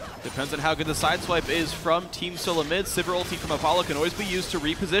 Depends on how good the sideswipe is from Team Solo mid. Sivir ulti from Apollo can always be used to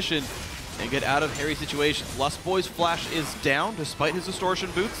reposition and get out of hairy situations. Lustboy's flash is down despite his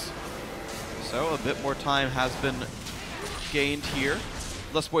distortion boots. So a bit more time has been gained here.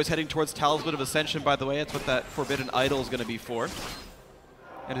 Lustboy's heading towards Talisman of Ascension, by the way. That's what that Forbidden Idol is going to be for.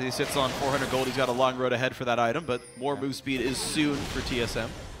 And as he sits on 400 gold, he's got a long road ahead for that item, but more move speed is soon for TSM.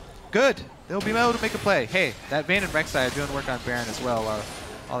 Good. They'll be able to make a play. Hey, that Vayne and Rek'Sai are doing work on Baron as well while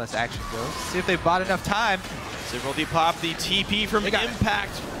all this action goes. See if they've bought enough time. Sivir ulti pop, the TP from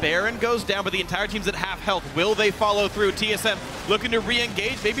Impact. Baron goes down, but the entire team's at half health. Will they follow through? TSM looking to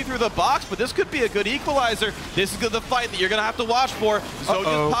re-engage, maybe through the box, but this could be a good equalizer. This is the fight that you're going to have to watch for.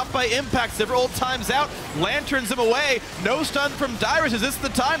 Zhonya's popped by Impact. Sivir ult times out, lanterns him away. No stun from Dyrus. Is this the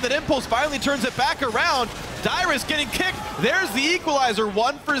time that Impulse finally turns it back around? Dyrus getting kicked. There's the equalizer,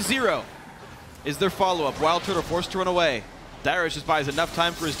 1-0. Is their follow-up? Wild Turtle forced to run away. Dyrus just buys enough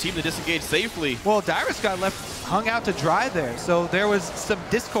time for his team to disengage safely. Well, Dyrus got hung out to dry there, so there was some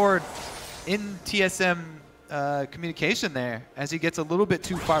discord in TSM communication there as he gets a little bit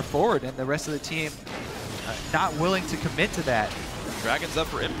too far forward and the rest of the team not willing to commit to that. Dragon's up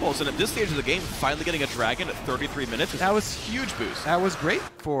for Impulse, and at this stage of the game, finally getting a Dragon at 33 minutes is that was a huge boost. That was great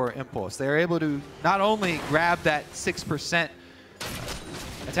for Impulse. They were able to not only grab that 6%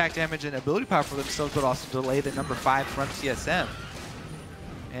 attack damage and ability power for themselves, but also delay the number 5 from TSM.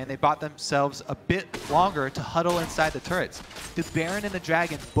 And they bought themselves a bit longer to huddle inside the turrets. The Baron and the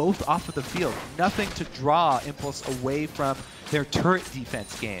Dragon both off of the field. Nothing to draw Impulse away from their turret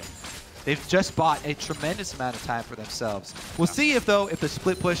defense game. They've just bought a tremendous amount of time for themselves. We'll see if, though, if the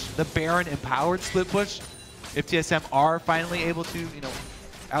split push, the Baron empowered split push, if TSM are finally able to,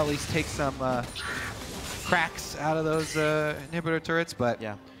 at least take some cracks out of those inhibitor turrets, but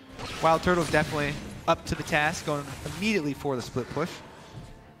yeah, Wild Turtle's definitely up to the task, going immediately for the split push.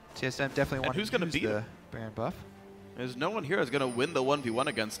 TSM definitely wants to use the Baron buff. There's no one here that's going to win the 1v1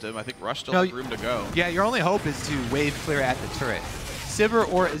 against him. I think Rush still has room to go. Yeah, your only hope is to wave clear at the turret.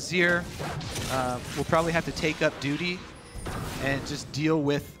 Sivir or Azir will probably have to take up duty and just deal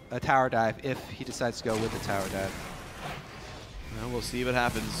with a tower dive if he decides to go with the tower dive. Well, we'll see what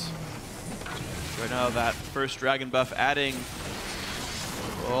happens. Right now, that first Dragon buff adding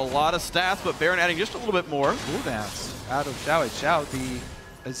a lot of stats, but Baron adding just a little bit more. Cooldowns out of Xiao.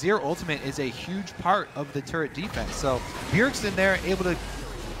 The Azir ultimate is a huge part of the turret defense. So Bjergsen there able to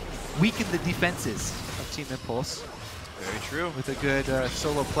weaken the defenses of Team Impulse. Very true. With a good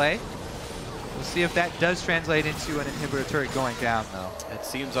solo play. We'll see if that does translate into an inhibitor turret going down, though. It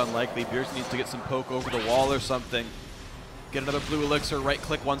seems unlikely. Bjergsen needs to get some poke over the wall or something. Get another blue elixir,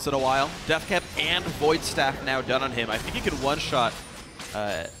 right-click once in a while. Death Cap and Void Staff now done on him. I think he can one-shot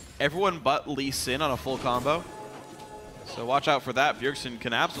everyone but Lee Sin on a full combo. So watch out for that. Bjergsen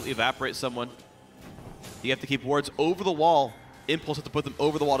can absolutely evaporate someone. You have to keep wards over the wall. Impulse have to put them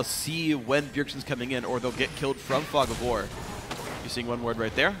over the wall to see when Bjergsen's coming in, or they'll get killed from Fog of War. You're seeing one ward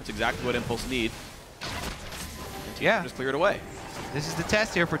right there. That's exactly what Impulse need. Yeah. Just clear it away. This is the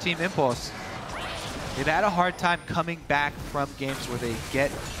test here for Team Impulse. They've had a hard time coming back from games where they get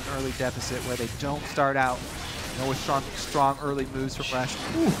an early deficit, where they don't start out with strong early moves from Rush.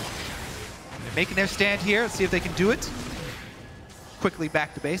 Ooh. They're making their stand here. Let's see if they can do it. Quickly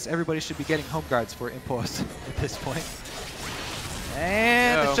back to base. Everybody should be getting home guards for Impulse at this point.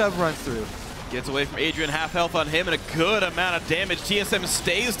 And the shove runs through. Gets away from Adrian, half health on him, and a good amount of damage. TSM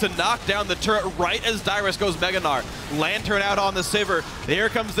stays to knock down the turret right as Dyrus goes Meganar. Lantern out on the Sivir. Here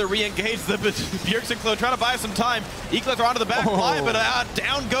comes the re-engage. The Bjergsen clone trying to buy some time. Equalizer onto the back line, but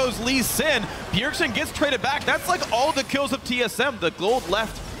down goes Lee Sin. Bjergsen gets traded back. That's like all the kills of TSM. The gold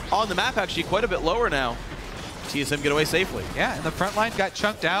left on the map actually quite a bit lower now. TSM get away safely. Yeah, and the front line got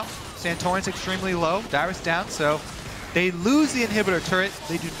chunked out. Santorin's extremely low. Dyrus down, so they lose the inhibitor turret.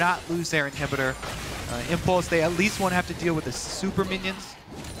 They do not lose their inhibitor. Impulse, they at least won't have to deal with the super minions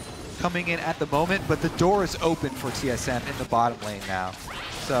coming in at the moment, but the door is open for TSM in the bottom lane now.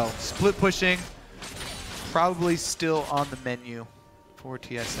 So split pushing, probably still on the menu for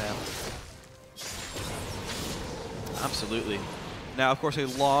TSM. Absolutely. Now, of course, a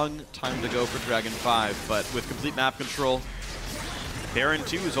long time to go for Dragon 5, but with complete map control, Baron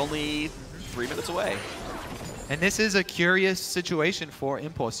 2 is only 3 minutes away. And this is a curious situation for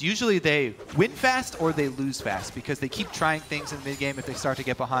Impulse. Usually they win fast or they lose fast because they keep trying things in the mid-game if they start to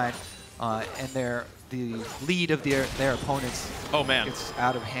get behind, and the lead of their opponents gets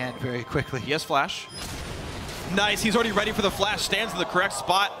out of hand very quickly. He has flash. Nice, he's already ready for the flash, stands in the correct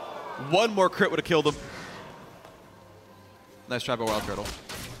spot. One more crit would have killed him. Nice try by Wild Turtle.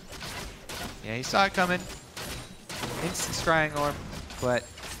 Yeah, he saw it coming. Instant scrying orb, but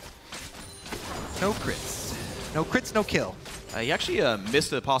no crits. No crits, no kill. He actually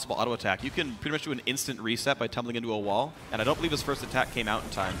missed a possible auto attack. You can pretty much do an instant reset by tumbling into a wall, and I don't believe his first attack came out in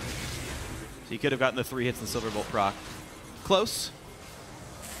time. So he could have gotten the 3 hits in Silver Bolt proc. Close,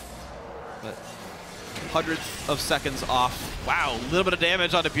 but hundreds of seconds off. Wow, a little bit of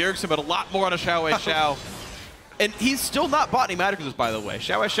damage onto Bjergsen, but a lot more on a Xiao. And he's still not bought any Magicus, by the way.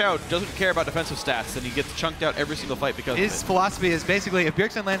 Xiao doesn't care about defensive stats, and he gets chunked out every single fight because his philosophy is basically, if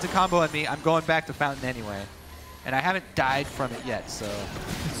Bjergsen lands a combo on me, I'm going back to Fountain anyway. And I haven't died from it yet, so.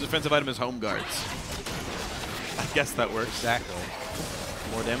 His defensive item is Home Guards. I guess that works. Exactly.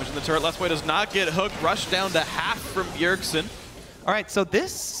 More damage in the turret. Last Way does not get hooked. Rush down to half from Bjergsen. All right, so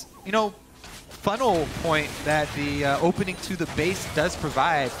this, funnel point that the opening to the base does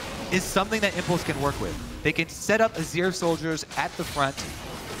provide is something that Impulse can work with. They can set up Azir soldiers at the front,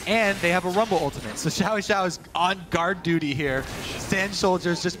 and they have a Rumble ultimate. So Xiao is on guard duty here. Sand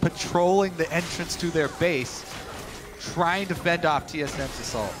soldiers just patrolling the entrance to their base, trying to fend off TSM's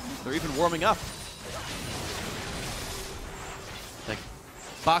assault. They're even warming up. Like,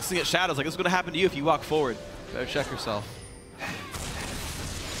 boxing at Shadows, like, this is going to happen to you if you walk forward. Better check yourself.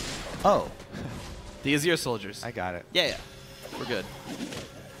 Oh. The Azir soldiers. I got it. Yeah. We're good.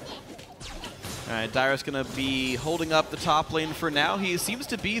 All right, Dyrus going to be holding up the top lane for now. He seems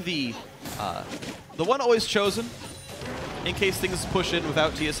to be the one always chosen in case things push in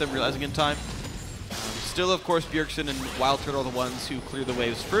without TSM realizing in time. Still, of course, Bjergsen and Wild Turtle are the ones who clear the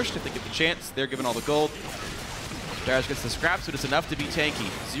waves first if they get the chance. They're given all the gold. Dyrus gets the scraps, but it's enough to be tanky.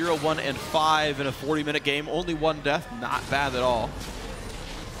 0, 1, and 5 in a 40-minute game. Only 1 death. Not bad at all.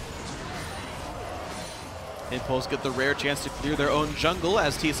 Impulse get the rare chance to clear their own jungle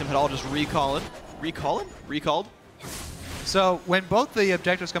as TSM had all just recalled. So when both the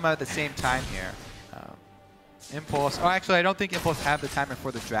objectives come out at the same time here, Impulse, oh actually I don't think Impulse have the timer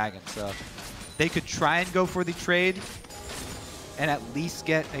for the dragon, so they could try and go for the trade and at least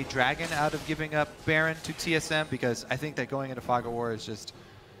get a dragon out of giving up Baron to TSM, because I think that going into Fog of War is just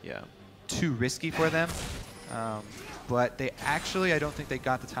too risky for them. But they actually, I don't think they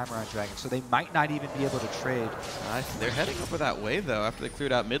got the timer on Dragon, so they might not even be able to trade. They're heading over that way, though, after they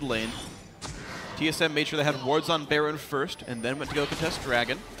cleared out mid lane. TSM made sure they had wards on Baron first, and then went to go contest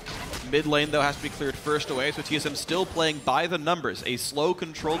Dragon. Mid lane, though, has to be cleared first away, so TSM still playing by the numbers, a slow,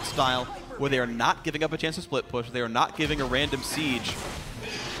 controlled style where they are not giving up a chance to split push. They are not giving a random siege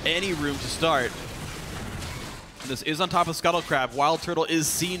any room to start. This is on top of Scuttle Crab. Wild Turtle is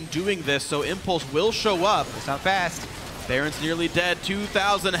seen doing this, so Impulse will show up. It's not fast. Baron's nearly dead.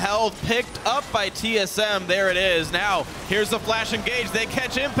 2,000 health picked up by TSM. There it is. Now, here's the flash engage. They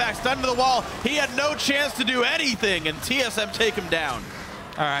catch Impact, stunned to the wall. He had no chance to do anything, and TSM take him down.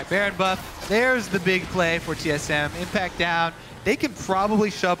 All right, Baron buff. There's the big play for TSM. Impact down. they can probably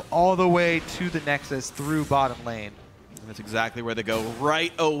shove all the way to the Nexus through bottom lane. That's exactly where they go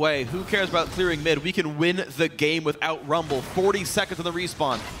right away. Who cares about clearing mid? We can win the game without Rumble. 40 seconds on the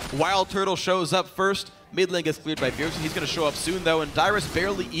respawn. Wild Turtle shows up first. Mid lane gets cleared by Bjergsen. He's going to show up soon, though, and Dyrus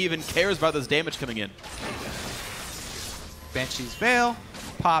barely even cares about this damage coming in. Banshee's Veil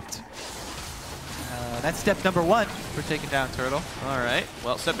popped. That's step number 1 for taking down Turtle. All right.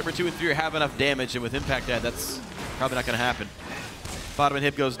 Well, step number 2 and 3 have enough damage, and with Impact Dead, that's probably not going to happen. Bottom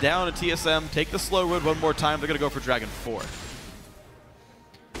inhib goes down, and TSM take the slow road one more time. They're going to go for Dragon 4.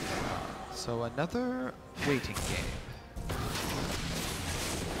 So another waiting game.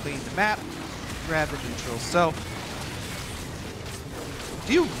 Clean the map, grab the neutral. So,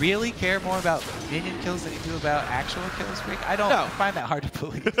 do you really care more about minion kills than you do about actual kills, Rick? I don't find that hard to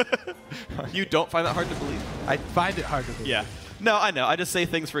believe. You don't find that hard to believe? I find it hard to believe. Yeah. No, I know. I just say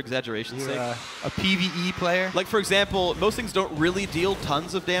things for exaggeration's sake. A PvE player? Like, for example, most things don't really deal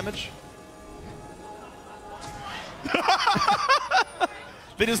tons of damage.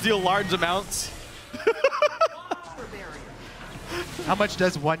 They just deal large amounts. How much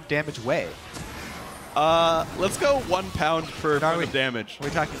does 1 damage weigh? Let's go 1 pound per point of damage. Are we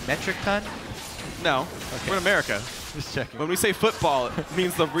talking metric ton? No. Okay. We're in America. Just checking. When we say football, it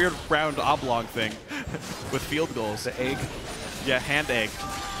means the weird round oblong thing with field goals. The egg. Yeah, hand egg.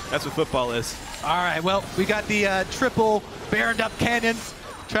 That's what football is. All right, well, we got the triple baroned up cannons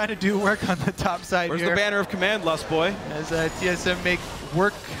trying to do work on the top side. Where's here. the banner of command, Lust Boy? As TSM make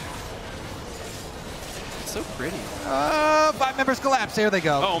work. It's so pretty. 5 members collapse. There they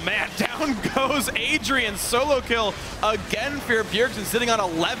go. Oh, man. Down goes Adrian. Solo kill again for Bjergsen, sitting on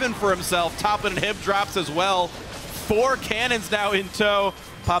 11 for himself. Top and hip drops as well. 4 cannons now in tow.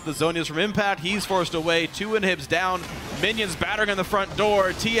 Pop the Zonias from Impact. He's forced away. 2 inhibs down. Minions battering on the front door.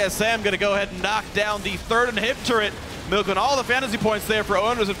 TSM going to go ahead and knock down the 3rd inhib turret. Milking all the fantasy points there for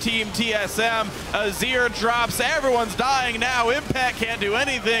owners of Team TSM. Azir drops. Everyone's dying now. Impact can't do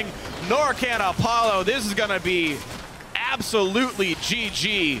anything, nor can Apollo. This is going to be absolutely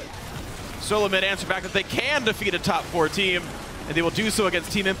GG. Solo mid answer back that they can defeat a top 4 team, and they will do so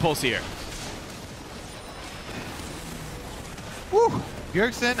against Team Impulse here. Woo!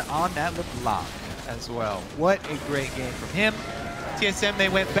 Bjergsen on that LeBlanc as well. What a great game from him. TSM, they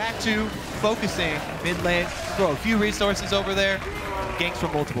went back to focusing mid lane, throw a few resources over there, ganks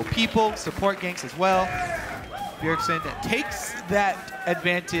from multiple people, support ganks as well. Bjergsen takes that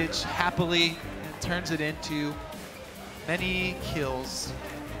advantage happily and turns it into many kills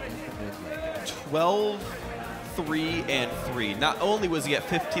in the mid lane. 12, 3, and 3. Not only was he at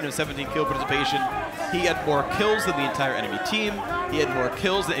 15 of 17 kill participation, he had more kills than the entire enemy team. He had more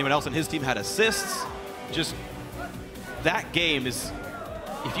kills than anyone else on his team had assists. Just that game is,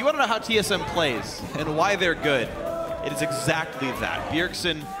 if you want to know how TSM plays and why they're good, it is exactly that.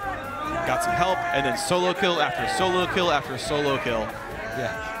 Bjergsen got some help, and then solo kill after solo kill after solo kill.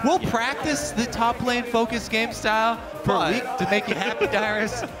 Yeah. We'll practice the top lane focus game style for a week to make you happy,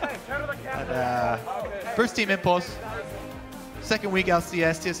 Dyrus. And, first Team Impulse, second week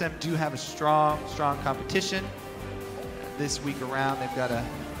LCS. TSM do have a strong competition this week around. They've got a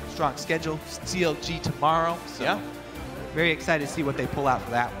strong schedule. CLG tomorrow. So yeah. Very excited to see what they pull out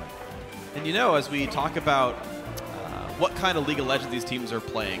for that one. And you know, as we talk about what kind of League of Legends these teams are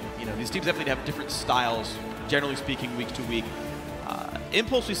playing, you know, these teams definitely have different styles, generally speaking, week to week.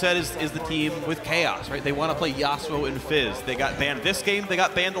 Impulse, we said, is the team with Chaos, right? They want to play Yasuo and Fizz. They got banned this game. They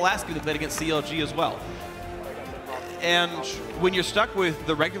got banned the last game they played against CLG as well. And when you're stuck with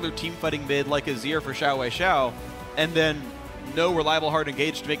the regular team fighting mid like Azir for Xiao Wei Xiao, and then no reliable hard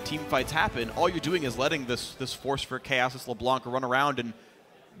engage to make team fights happen, all you're doing is letting this force for Chaos, this LeBlanc, run around and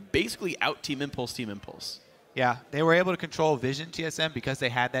basically out Team Impulse, Team Impulse. Yeah, they were able to control Vision, TSM, because they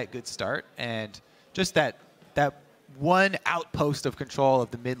had that good start, and just that one outpost of control of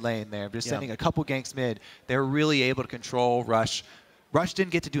the mid lane there, just sending a couple ganks mid, they were really able to control Rush. Rush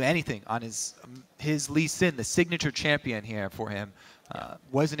didn't get to do anything on his Lee Sin, the signature champion here for him.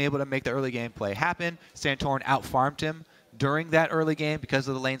 Wasn't able to make the early game play happen. Santorin out-farmed him during that early game because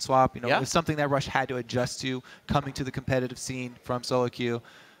of the lane swap. You know, it was something that Rush had to adjust to coming to the competitive scene from solo queue.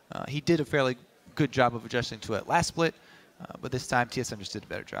 He did a fairly good job of adjusting to it last split. But this time, TSM just did a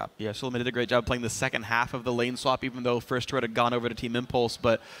better job. Yeah, Suleiman did a great job playing the second half of the lane swap, even though first turret had gone over to Team Impulse.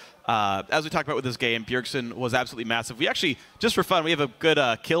 But as we talked about with this game, Bjergsen was absolutely massive. We actually, just for fun, we have a good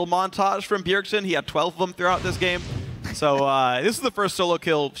kill montage from Bjergsen. He had 12 of them throughout this game. So this is the first solo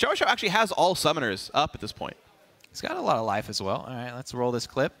kill. Xiao Xiao actually has all summoners up at this point. He's got a lot of life as well. All right, let's roll this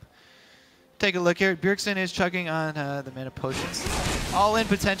clip. Take a look here. Bjergsen is chugging on the mana potions. All-in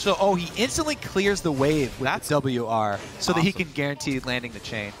potential. Oh, he instantly clears the wave with That's the WR so that he awesome. can guarantee landing the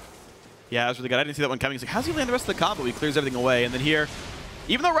chain. Yeah, that's really good. I didn't see that one coming. He's like, how's he land the rest of the combo? He clears everything away. And then here,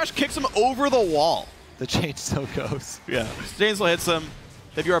 even though Rush kicks him over the wall. The chain still goes. Yeah. Chain still hits him.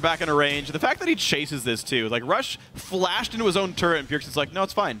 WR back into range. The fact that he chases this too. Like, Rush flashed into his own turret, and Bjergsen's like, no,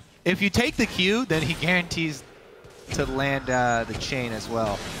 it's fine. If you take the Q, then he guarantees to land the chain as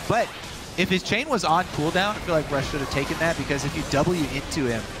well. But if his chain was on cooldown, I feel like Rush should have taken that, because if you W into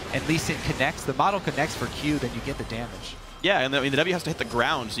him and Lee Sin connects, the model connects for Q, then you get the damage. Yeah, and the W has to hit the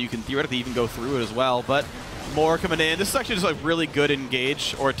ground, so you can theoretically even go through it as well. But more coming in. This is actually just like really good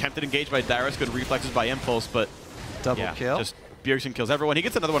engage, or attempted engage by Dyrus. Good reflexes by Impulse, but Double yeah, kill. just Bjergsen kills everyone. He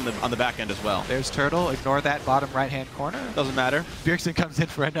gets another one on the back end as well. There's Turtle. Ignore that bottom right-hand corner. Doesn't matter. Bjergsen comes in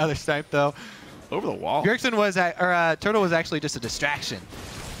for another snipe, though. Over the wall. Bjergsen was, Turtle was actually just a distraction.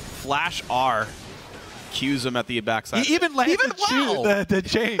 Flash R cues him at the backside. He even landed the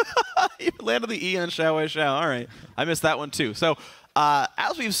chain. He even landed the E on Xiao Xiao. All right. I missed that one too. So,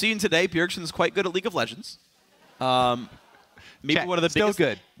 as we've seen today, Bjergsen's quite good at League of Legends. Maybe Chat, one of the still biggest,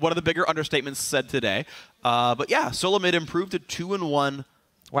 good. one of the bigger understatements said today. But yeah, solo mid improved to 2-1.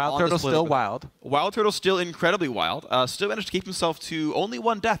 Wild Turtle still wild. Wild Turtle still incredibly wild. Still managed to keep himself to only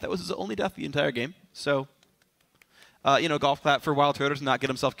one death. That was his only death the entire game. So, you know, golf clap for Wild Turtle to not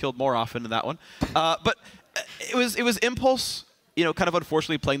get himself killed more often in that one. But it was Impulse, you know, kind of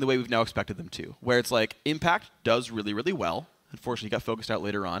unfortunately playing the way we've now expected them to, where it's like Impact does really, really well. Unfortunately, he got focused out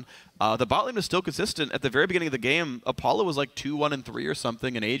later on. The bot lane was still consistent. At the very beginning of the game, Apollo was like 2-1-3 or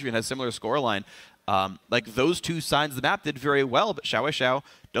something, and Adrian had a similar scoreline. Like, those two sides of the map did very well, but Xiao Xiao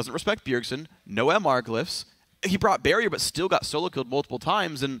doesn't respect Bjergsen. No MR glyphs. He brought barrier, but still got solo killed multiple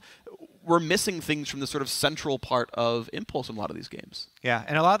times, and we're missing things from the sort of central part of Impulse in a lot of these games. Yeah,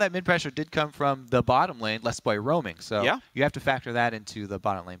 and a lot of that mid pressure did come from the bottom lane, Let's Play roaming. So yeah, you have to factor that into the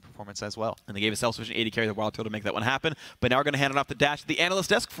bottom lane performance as well. And they gave a self-sufficient AD carry to Wild Turtle to make that one happen. But now we're going to hand it off the dash to the analyst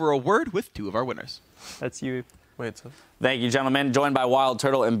desk for a word with two of our winners. That's you. Wait, so. Thank you, gentlemen. Joined by Wild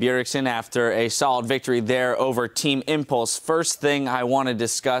Turtle and Bjergsen after a solid victory there over Team Impulse. First thing I want to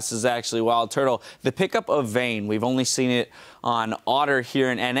discuss is actually Wild Turtle, the pickup of Vayne. We've only seen it on Otter here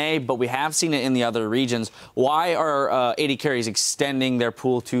in NA, but we have seen it in the other regions. Why are AD carries extending their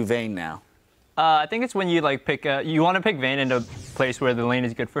pool to Vayne now? I think it's when you like pick. You want to pick Vayne in a place where the lane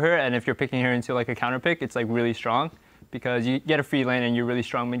is good for her, and if you're picking her into like a counter pick, it's like really strong, because you get a free lane and you're really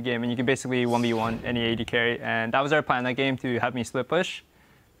strong mid game, and you can basically 1v1 any AD carry. And that was our plan that game, to have me split push.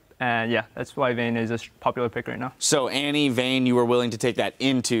 And yeah, that's why Vayne is a popular pick right now. So Annie, Vayne, you were willing to take that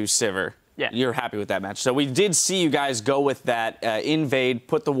into Sivir. Yeah. You're happy with that match. So we did see you guys go with that invade,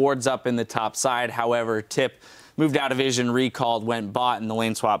 put the wards up in the top side. However, Tip moved out of vision, recalled, went bot, and the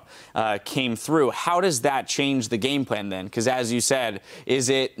lane swap came through. How does that change the game plan then? Because as you said, is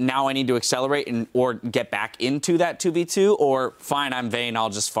it now I need to accelerate or get back into that 2v2, or fine, I'm Vayne, I'll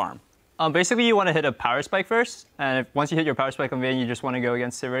just farm? Basically, you want to hit a power spike first, and once you hit your power spike on Vayne, you just want to go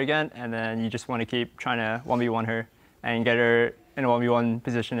against Sivir again, and then you just want to keep trying to 1v1 her and get her in a 1v1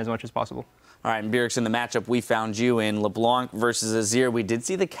 position as much as possible. All right, and Bjergsen, the matchup we found you in, LeBlanc versus Azir, we did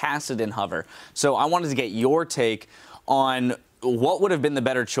see the Kassadin hover. So I wanted to get your take on what would have been the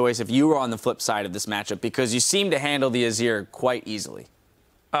better choice if you were on the flip side of this matchup, because you seem to handle the Azir quite easily.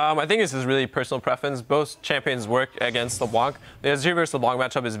 I think this is really personal preference. Both champions work against LeBlanc. The Azir versus LeBlanc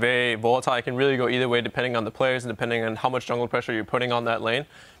matchup is very volatile. It can really go either way depending on the players and depending on how much jungle pressure you're putting on that lane.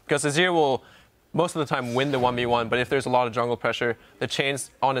 Because Azir will most of the time win the 1v1, but if there's a lot of jungle pressure, the chains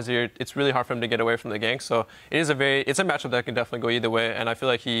on Azir, it's really hard for him to get away from the gank. So it's a matchup that can definitely go either way, and I feel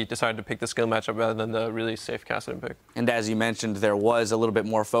like he decided to pick the skill matchup rather than the really safe Kassadin pick. And as you mentioned, there was a little bit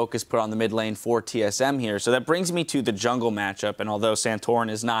more focus put on the mid lane for TSM here. So that brings me to the jungle matchup, and although Santorin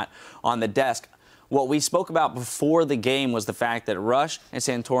is not on the desk, what we spoke about before the game was the fact that Rush and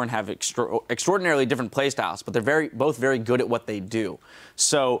Santorin have extraordinarily different playstyles, but they're both very good at what they do.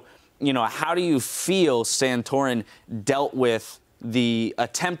 So, you know, how do you feel Santorin dealt with the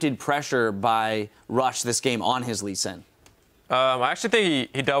attempted pressure by Rush this game on his Lee Sin? I actually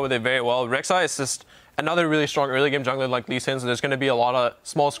think he dealt with it very well. Rek'Sai is just another really strong early game jungler like Lee Sin, so there's going to be a lot of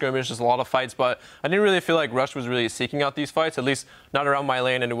small skirmishes, a lot of fights, but I didn't really feel like Rush was really seeking out these fights, at least not around my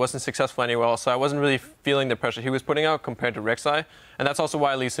lane, and it wasn't successful anywhere else, so I wasn't really feeling the pressure he was putting out compared to Rek'Sai, and that's also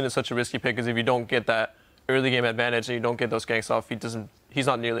why Lee Sin is such a risky pick, because if you don't get that early game advantage and you don't get those ganks off, he's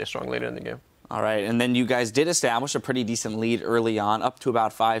not nearly as strong later in the game. All right, and then you guys did establish a pretty decent lead early on, up to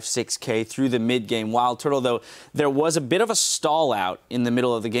about 5-6K through the mid game. Wild Turtle, though, there was a bit of a stall out in the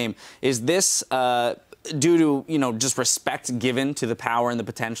middle of the game. Is this due to, you know, just respect given to the power and the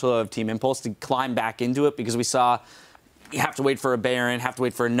potential of Team Impulse to climb back into it? Because we saw you have to wait for a Baron, have to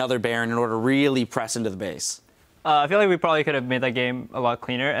wait for another Baron in order to really press into the base? I feel like we probably could have made that game a lot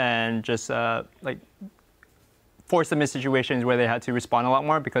cleaner and just like force them in situations where they had to respond a lot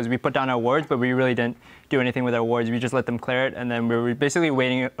more, because we put down our wards, but we really didn't do anything with our wards. We just let them clear it, and then we were basically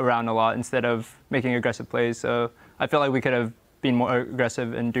waiting around a lot instead of making aggressive plays. So I feel like we could have been more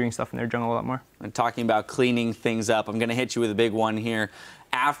aggressive and doing stuff in their jungle a lot more. And talking about cleaning things up, I'm going to hit you with a big one here.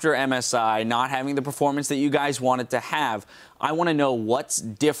 After MSI not having the performance that you guys wanted to have, I want to know what's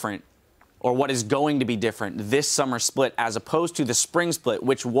different, or what is going to be different this summer split as opposed to the spring split,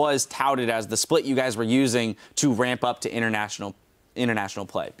 which was touted as the split you guys were using to ramp up to international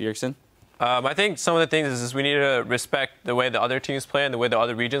play. Bjergsen? I think some of the things is we need to respect the way the other teams play and the way the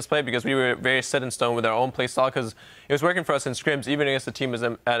other regions play, because we were very set in stone with our own play style, because it was working for us in scrims, even against the team at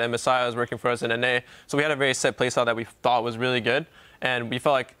MSI, it was working for us in NA. So we had a very set play style that we thought was really good. And we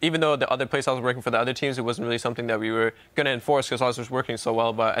felt like even though the other playstyles were working for the other teams, it wasn't really something that we were going to enforce because ours was working so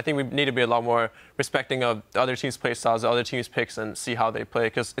well. But I think we need to be a lot more respecting of the other teams' playstyles, the other teams' picks, and see how they play.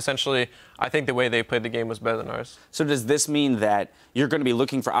 Because essentially, I think the way they played the game was better than ours. So does this mean that you're going to be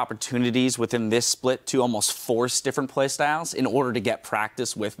looking for opportunities within this split to almost force different playstyles in order to get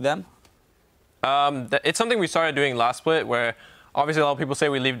practice with them? It's something we started doing last split, where obviously a lot of people say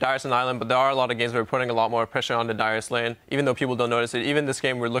we leave Darius on island, but there are a lot of games where we're putting a lot more pressure on the Darius lane, even though people don't notice it. Even this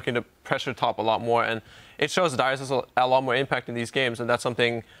game, we're looking to pressure top a lot more, and it shows Darius has a lot more impact in these games, and that's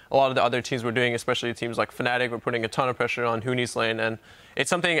something a lot of the other teams were doing, especially teams like Fnatic. We're putting a ton of pressure on Huni's lane, and it's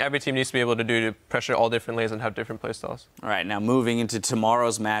something every team needs to be able to do to pressure all different lanes and have different playstyles. All right, now moving into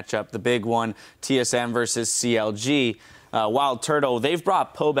tomorrow's matchup, the big one, TSM versus CLG. Wild Turtle, they've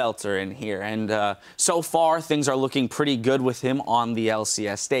brought Pobelter in here, and so far things are looking pretty good with him on the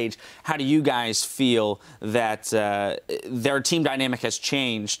LCS stage. How do you guys feel that their team dynamic has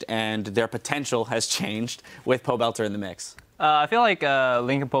changed and their potential has changed with Pobelter in the mix? I feel like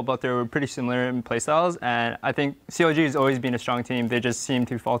Link and Pobelter were pretty similar in playstyles, and I think CLG has always been a strong team. They just seem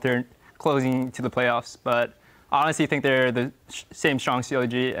to falter closing to the playoffs, but I honestly think they're the same strong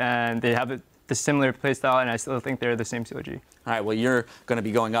CLG, and they have the similar playstyle, and I still think they're the same CLG. All right, well, you're going to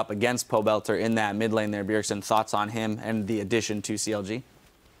be going up against Pobelter in that mid lane there, Bjergsen. Thoughts on him and the addition to CLG?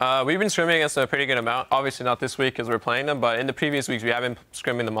 We've been scrimming against a pretty good amount. Obviously not this week because we're playing them, but in the previous weeks we have been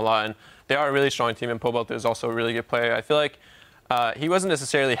scrimming them a lot, and they are a really strong team, and Pobelter is also a really good player. I feel like he wasn't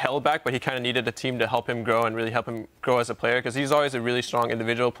necessarily held back, but he kind of needed a team to help him grow and really help him grow as a player, because he's always a really strong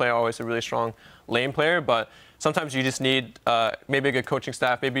individual player, always a really strong lane player, but sometimes you just need maybe a good coaching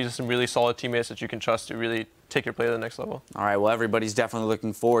staff, maybe just some really solid teammates that you can trust to really take your play to the next level. All right, well, everybody's definitely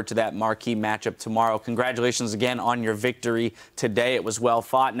looking forward to that marquee matchup tomorrow. Congratulations again on your victory today. It was well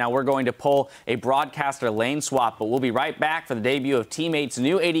fought. Now we're going to pull a broadcaster lane swap, but we'll be right back for the debut of Teammates'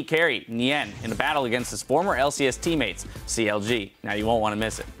 new AD carry, Nien, in a battle against his former LCS teammates, CLG. Now you won't want to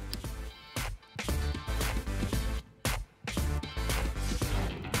miss it.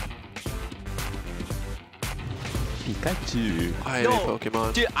 Pikachu. I hate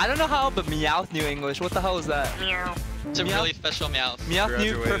Pokemon. Dude, I don't know how, but Meowth knew English. What the hell is that? Meow. It's a really special Meowth. Meowth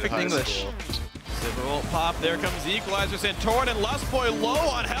knew perfect English. Will pop. There comes the equalizer. Santorin and Lustboy low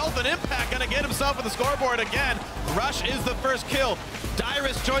on health and impact. Gonna get himself on the scoreboard again. Rush is the first kill.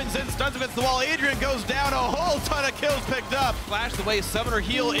 Dyrus joins in, stuns against the wall. Adrian goes down. A whole ton of kills picked up. Flash the way, Summoner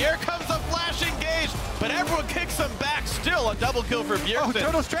heal. Here comes the flash engage, but everyone kicks him back. Still a double kill for Bjergsen. Oh,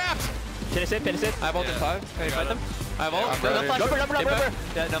 Turtle's trapped. Finish it. I have ult in 5. Can you fight them? I have ult. No flash. Rumble.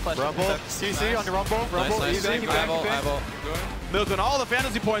 Yeah, no flash. Rumble. CC on your Rumble. Rumble. Nice. I have ult. Milking all the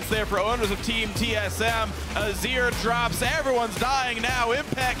fantasy points there for owners of Team TSM. Azir drops. Everyone's dying now.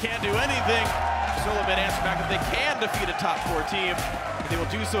 Impact can't do anything. Sullivan answers back that they can defeat a top 4 team. They will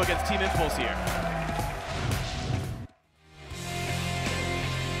do so against Team Impulse here.